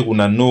now, make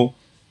una know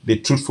the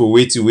truth for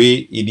way to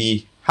way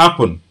it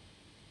happen.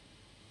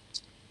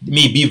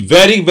 Me be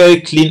very, very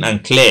clean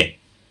and clear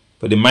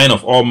for the mind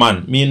of all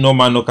man. Me no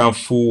man no can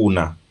fool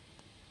una.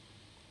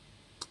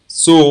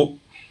 So,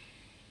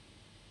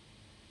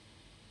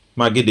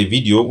 I get the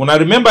video. When I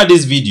remember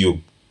this video,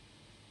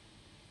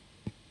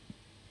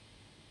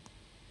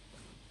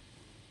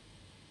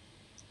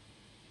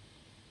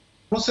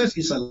 process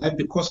is alive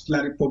because La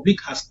République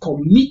has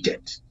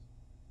committed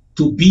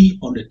to be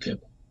on the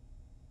table.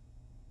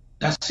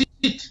 That's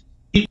it.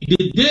 If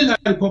the day La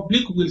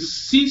République will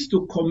cease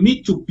to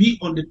commit to be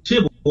on the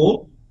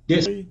table,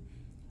 there's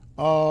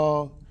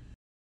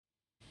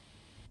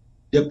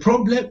The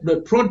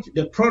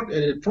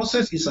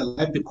process is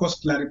alive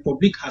because La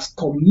Republic has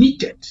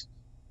committed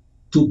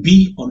to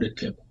be on the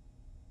table.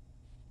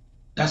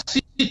 That's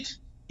it.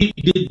 If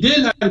the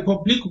day La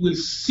Republic will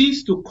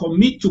cease to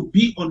commit to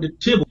be on the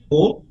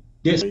table,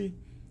 there's...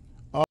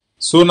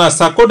 So now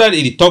Sakoda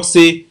it talk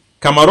say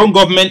Cameroon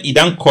government it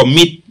don't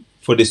commit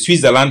for the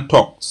Switzerland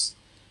talks.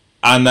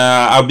 And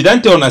I'll be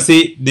done to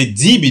say the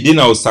GB did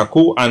now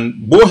Sako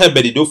and both have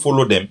they don't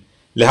follow them.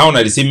 Le how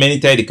they say many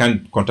times they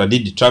can't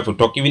contradict the tribal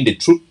talk, even the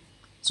truth.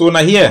 So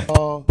now here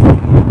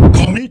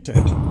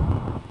committed.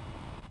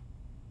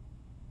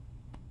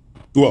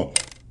 Well,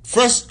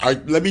 first,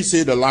 let me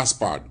say the last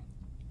part.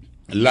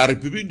 La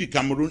République du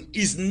Cameroun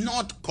is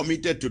not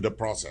committed to the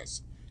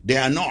process. They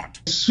are not.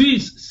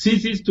 Swiss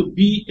ceases to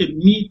be a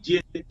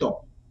mediator.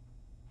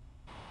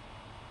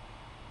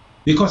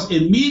 Because a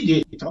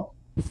mediator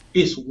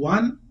is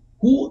one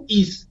who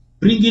is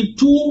bringing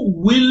two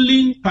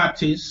willing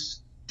parties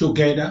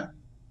together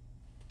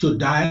to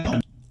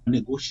dialogue and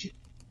negotiate.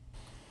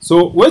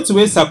 So what's the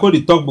way Sako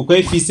the talk because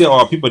if he say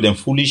our people them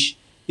foolish,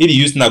 if he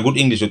use na good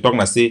English to talk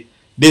na say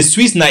the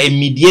Swiss na a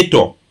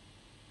mediator.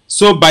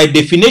 So by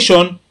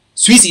definition,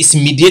 Swiss is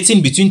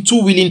mediating between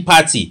two willing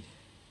parties.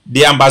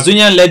 The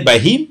Ambazonian led by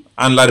him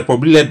and La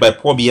Republique led by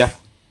Paul Biya.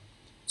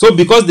 So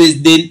because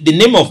the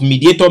name of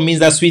mediator means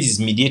that Swiss is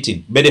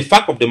mediating. But the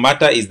fact of the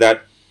matter is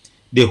that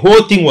the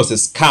whole thing was a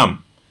scam.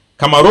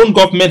 Cameroon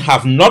government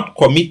have not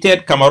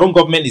committed. Cameroon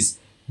government is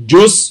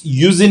just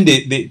using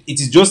it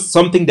is just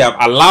something they have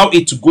allowed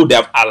it to go. They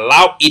have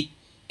allowed it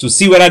to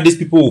see whether these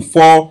people will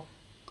fall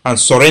and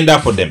surrender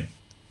for them.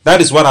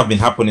 That is what have been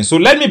happening. So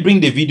let me bring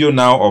the video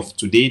now of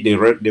today,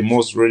 the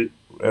most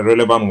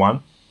relevant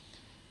one,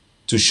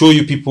 to show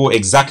you people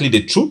exactly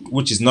the truth,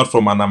 which is not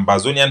from an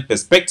Ambazonian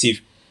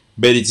perspective,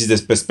 but it is the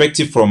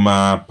perspective from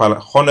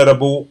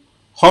Honorable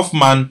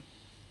Hoffman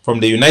from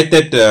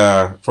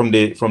the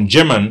from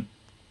German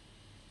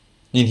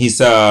in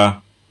his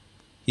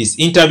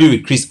interview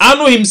with Chris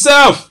Ano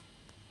himself,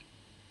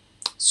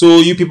 so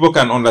you people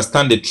can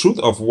understand the truth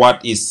of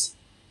what is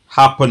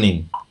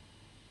happening.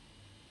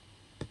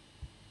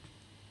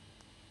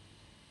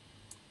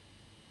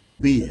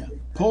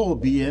 Paul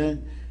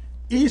Biya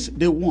is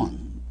the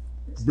one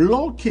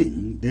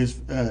blocking this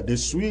the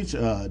Swiss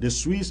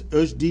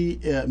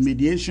HD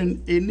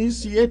mediation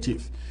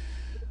initiative.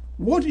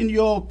 What, in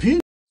your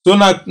opinion? So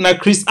now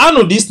Chris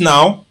Ano this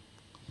now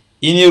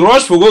in a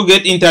rush for go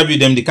get interview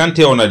them, they can't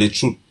tell on the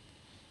truth.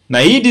 Now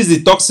he this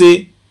the talk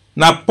say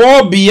now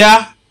Paul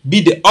Biya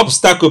be the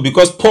obstacle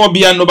because Paul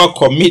Biya never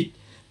commit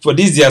for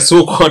this their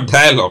so-called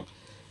dialogue.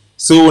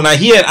 So now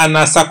here and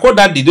now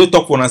Sakoda did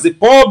talk for and say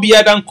Paul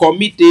Biya don't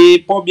commit.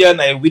 Paul Biya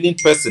na a willing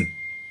person.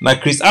 Now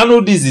Chris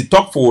Ano this the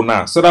talk for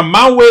now. So that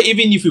man way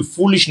even if you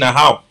foolish now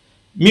how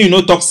me you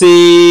know talk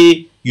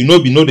say you know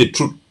the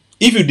truth.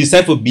 If you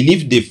decide to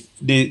believe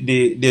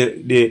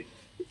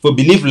for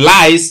believe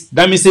lies,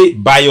 that means say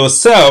by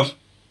yourself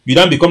you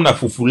don't become a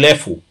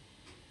fufulefu.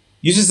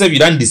 You yourself you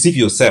don't deceive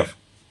yourself.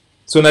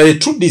 So now the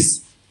truth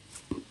is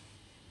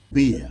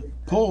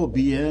Paul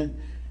Biya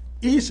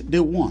is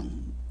the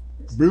one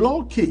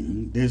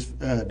blocking this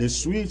the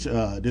Swiss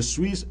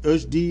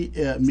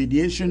HD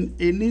mediation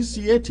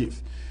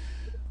initiative.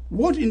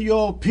 What, in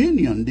your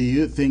opinion, do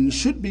you think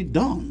should be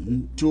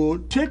done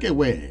to take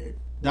away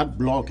that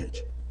blockage?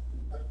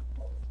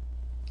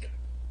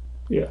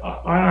 Yeah,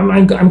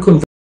 I'm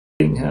convinced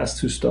it has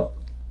to stop.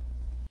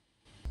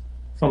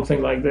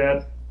 Something like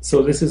that.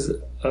 So this is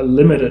a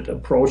limited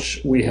approach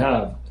we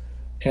have,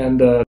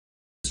 and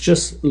it's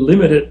just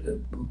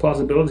limited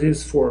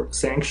possibilities for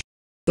sanctions.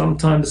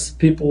 Sometimes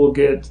people will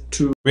get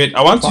to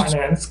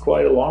finance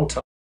quite a long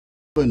time.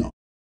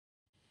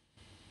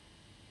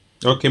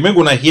 Okay, we're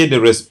gonna hear the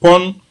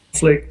response.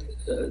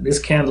 This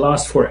can't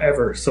last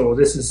forever. So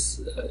this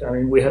is, I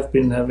mean, we have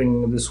been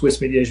having the Swiss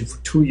mediation for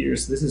 2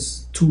 years. This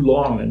is too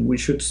long, and we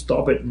should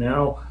stop it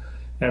now.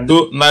 And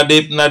so now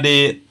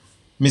the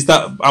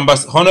Mr.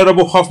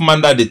 Honorable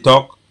Hoffman that they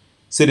talk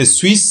say the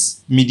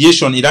Swiss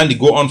mediation it only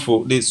go on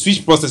for the Swiss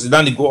process it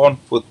only go on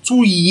for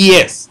 2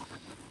 years,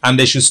 and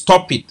they should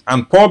stop it.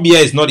 And Paul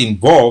Biya is not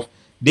involved.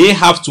 They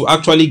have to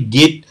actually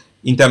get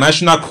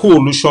international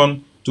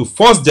coalition to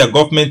force their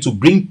government to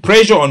bring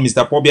pressure on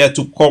Mr. Paul Biya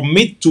to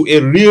commit to a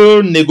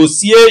real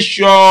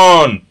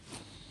negotiation.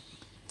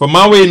 For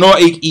my way, you know,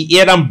 he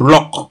hear them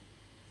block.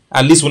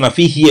 At least when I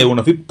feel here, when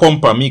I feel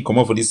pump me come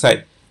over for this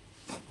side.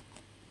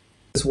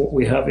 This is what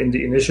we have in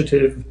the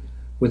initiative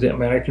with the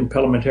American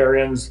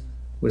parliamentarians,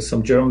 with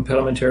some German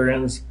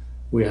parliamentarians.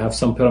 We have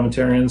some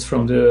parliamentarians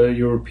from the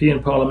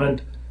European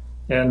Parliament,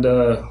 and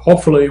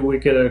hopefully we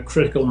get a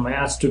critical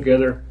mass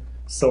together.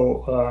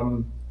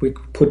 So we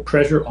put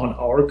pressure on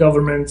our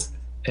government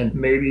and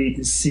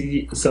maybe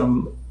see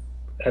some,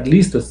 at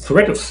least the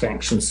threat of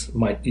sanctions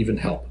might even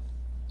help.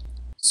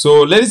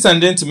 So, ladies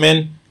and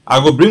gentlemen, I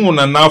will bring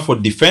one now for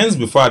defense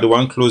before I do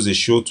one close the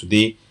show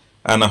today.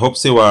 And I hope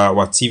say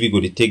what TV go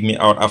to take me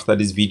out after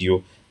this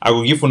video. I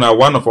will give you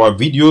one of our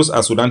videos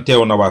as we don't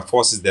tell on our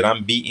forces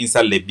that be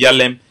inside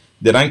Lebialem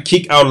They don't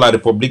kick out La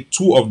Republique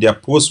 2 of their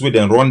posts where they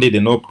run there, they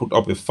not put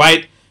up a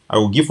fight. I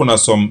will give on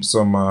some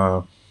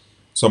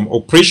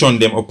operational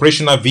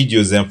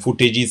videos and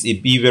footages.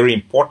 It be very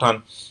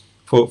important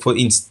for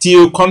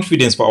instill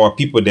confidence for our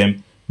people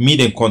them. Me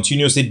then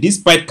continuously,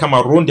 despite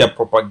Cameroon, their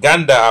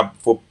propaganda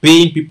for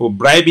paying people,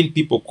 bribing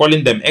people,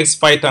 calling them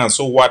ex-fighter and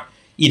so what,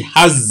 it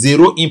has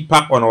zero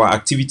impact on our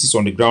activities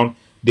on the ground.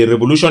 The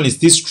revolution is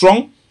still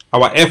strong.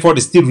 Our effort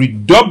is still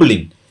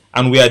redoubling,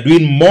 and we are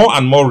doing more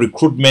and more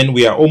recruitment.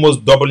 We are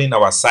almost doubling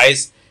our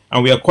size,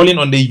 and we are calling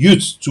on the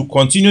youth to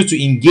continue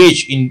to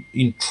engage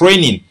in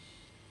training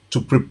to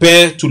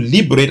prepare to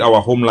liberate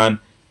our homeland.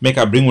 Make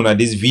I bring on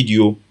this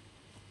video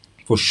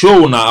for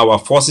show now our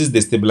forces,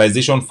 the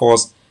stabilization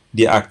force,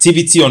 the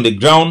activity on the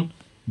ground,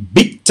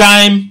 big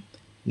time,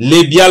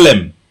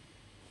 lebialem.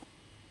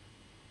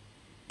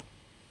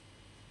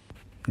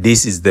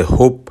 This is the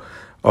hope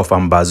of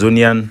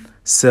Ambazonian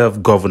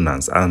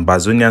self-governance and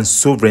Ambazonian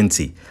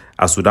sovereignty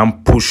as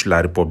Sudan push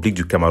La République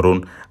du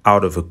Cameroon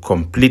out of a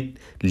complete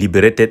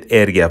liberated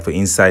area for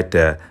inside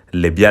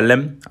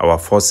Lebialem. Our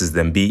forces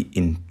then be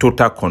in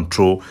total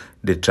control,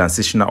 the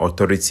transitional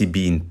authority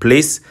be in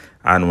place,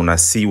 and we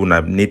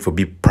need to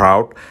be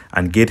proud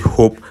and get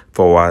hope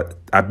for our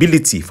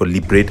ability for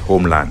liberate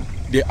homeland.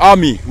 The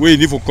army we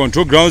need for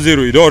control ground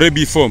zero, it already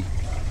be formed.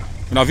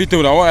 When I fit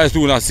when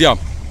I see them.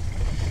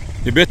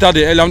 The better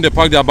they allow them to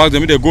pack their bags,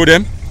 they go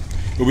them,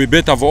 it will be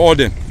better for all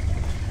them.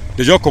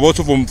 They just come out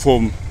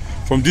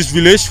from this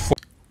village.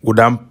 We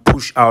then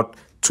push out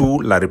to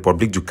La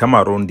République du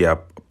Cameroon, their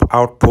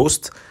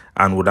outpost,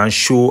 and we then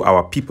show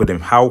our people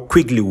them how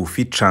quickly we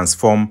fit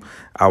transform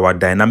our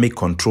dynamic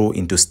control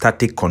into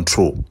static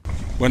control.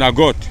 When I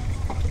got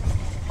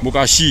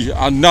Mukashi,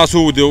 and now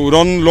so they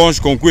run launch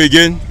Konku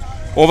again,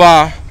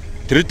 over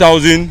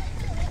 3,000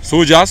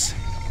 soldiers.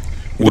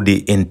 Would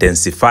they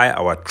intensify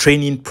our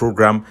training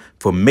program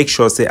for make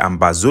sure say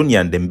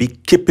Ambazonian them be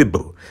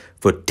capable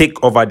for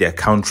take over their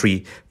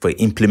country, for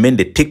implement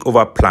the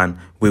takeover plan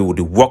we would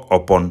work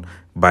upon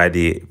by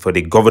for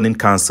the governing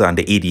council and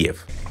the ADF.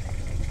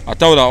 I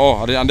tell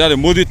that and the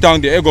Modi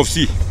tank, the egg of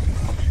sea.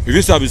 If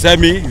you see beside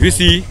me, if you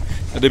see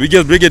the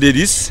biggest brigade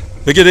this,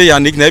 brigade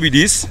Yannick maybe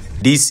this.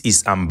 This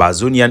is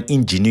Ambazonian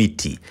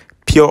ingenuity,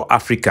 pure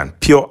African,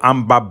 pure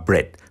amber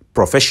bred,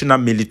 professional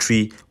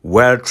military,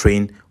 well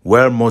trained,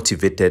 well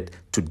motivated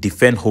to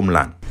defend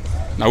homeland.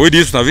 Now with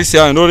this, now this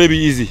year, not really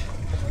easy.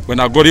 When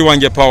I got it, one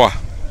get power.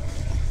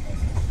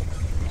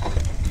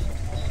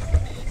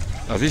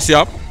 Now this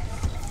year,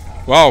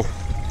 wow,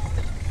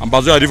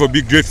 Ambazonia for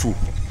big grateful.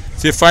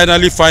 Say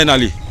finally.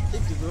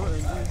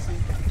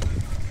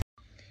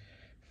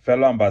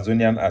 Fellow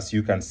Ambazonian, as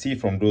you can see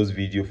from those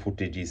video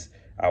footages,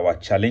 our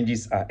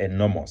challenges are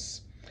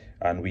enormous,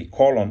 and we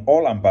call on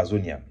all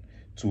Ambazonian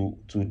to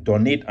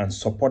donate and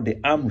support the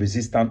armed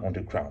resistance on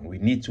the ground. We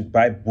need to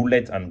buy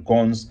bullets and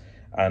guns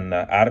and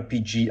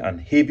RPG and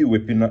heavy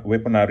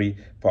weaponry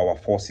for our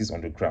forces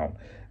on the ground.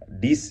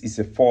 This is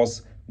a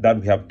force that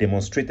we have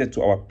demonstrated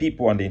to our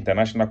people and the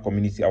international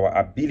community our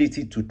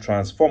ability to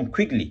transform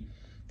quickly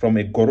from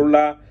a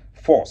guerrilla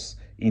force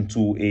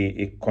into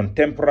a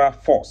contemporary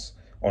force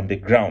on the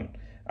ground.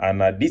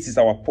 And this is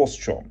our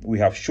posture. We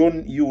have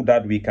shown you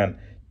that we can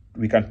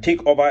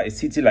take over a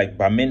city like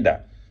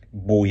Bamenda,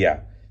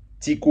 Boya,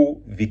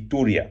 Tico,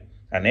 Victoria,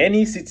 and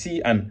any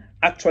city and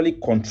actually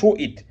control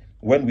it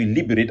when we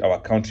liberate our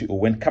country or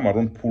when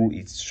Cameroon pull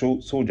its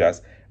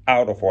soldiers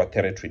out of our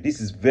territory. This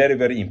is very,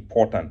 very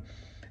important.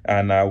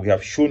 And we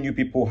have shown you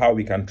people how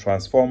we can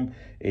transform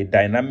a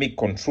dynamic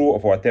control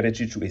of our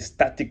territory to a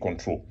static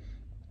control.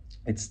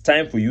 It's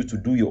time for you to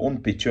do your own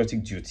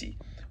patriotic duty.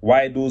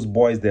 Why those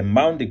boys, they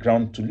mount the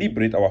ground to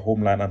liberate our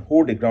homeland and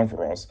hold the ground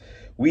for us,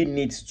 we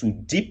need to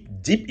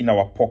deep in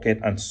our pocket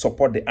and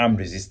support the armed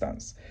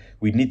resistance.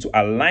 We need to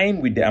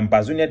align with the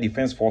Ambazonia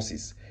Defense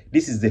Forces.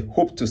 This is the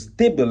hope to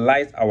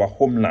stabilize our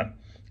homeland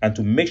and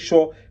to make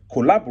sure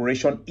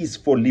collaboration is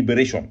for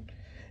liberation.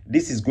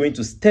 This is going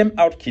to stem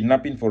out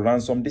kidnapping for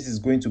ransom. This is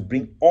going to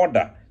bring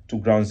order to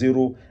ground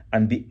zero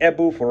and be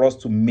able for us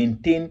to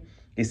maintain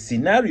a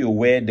scenario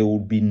where there will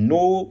be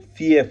no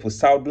fear for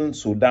Southern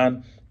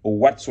Sudan or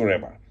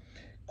whatsoever.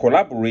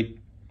 Collaborate,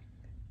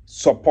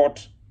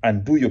 support,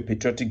 and do your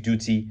patriotic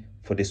duty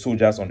for the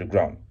soldiers on the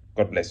ground.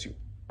 God bless you.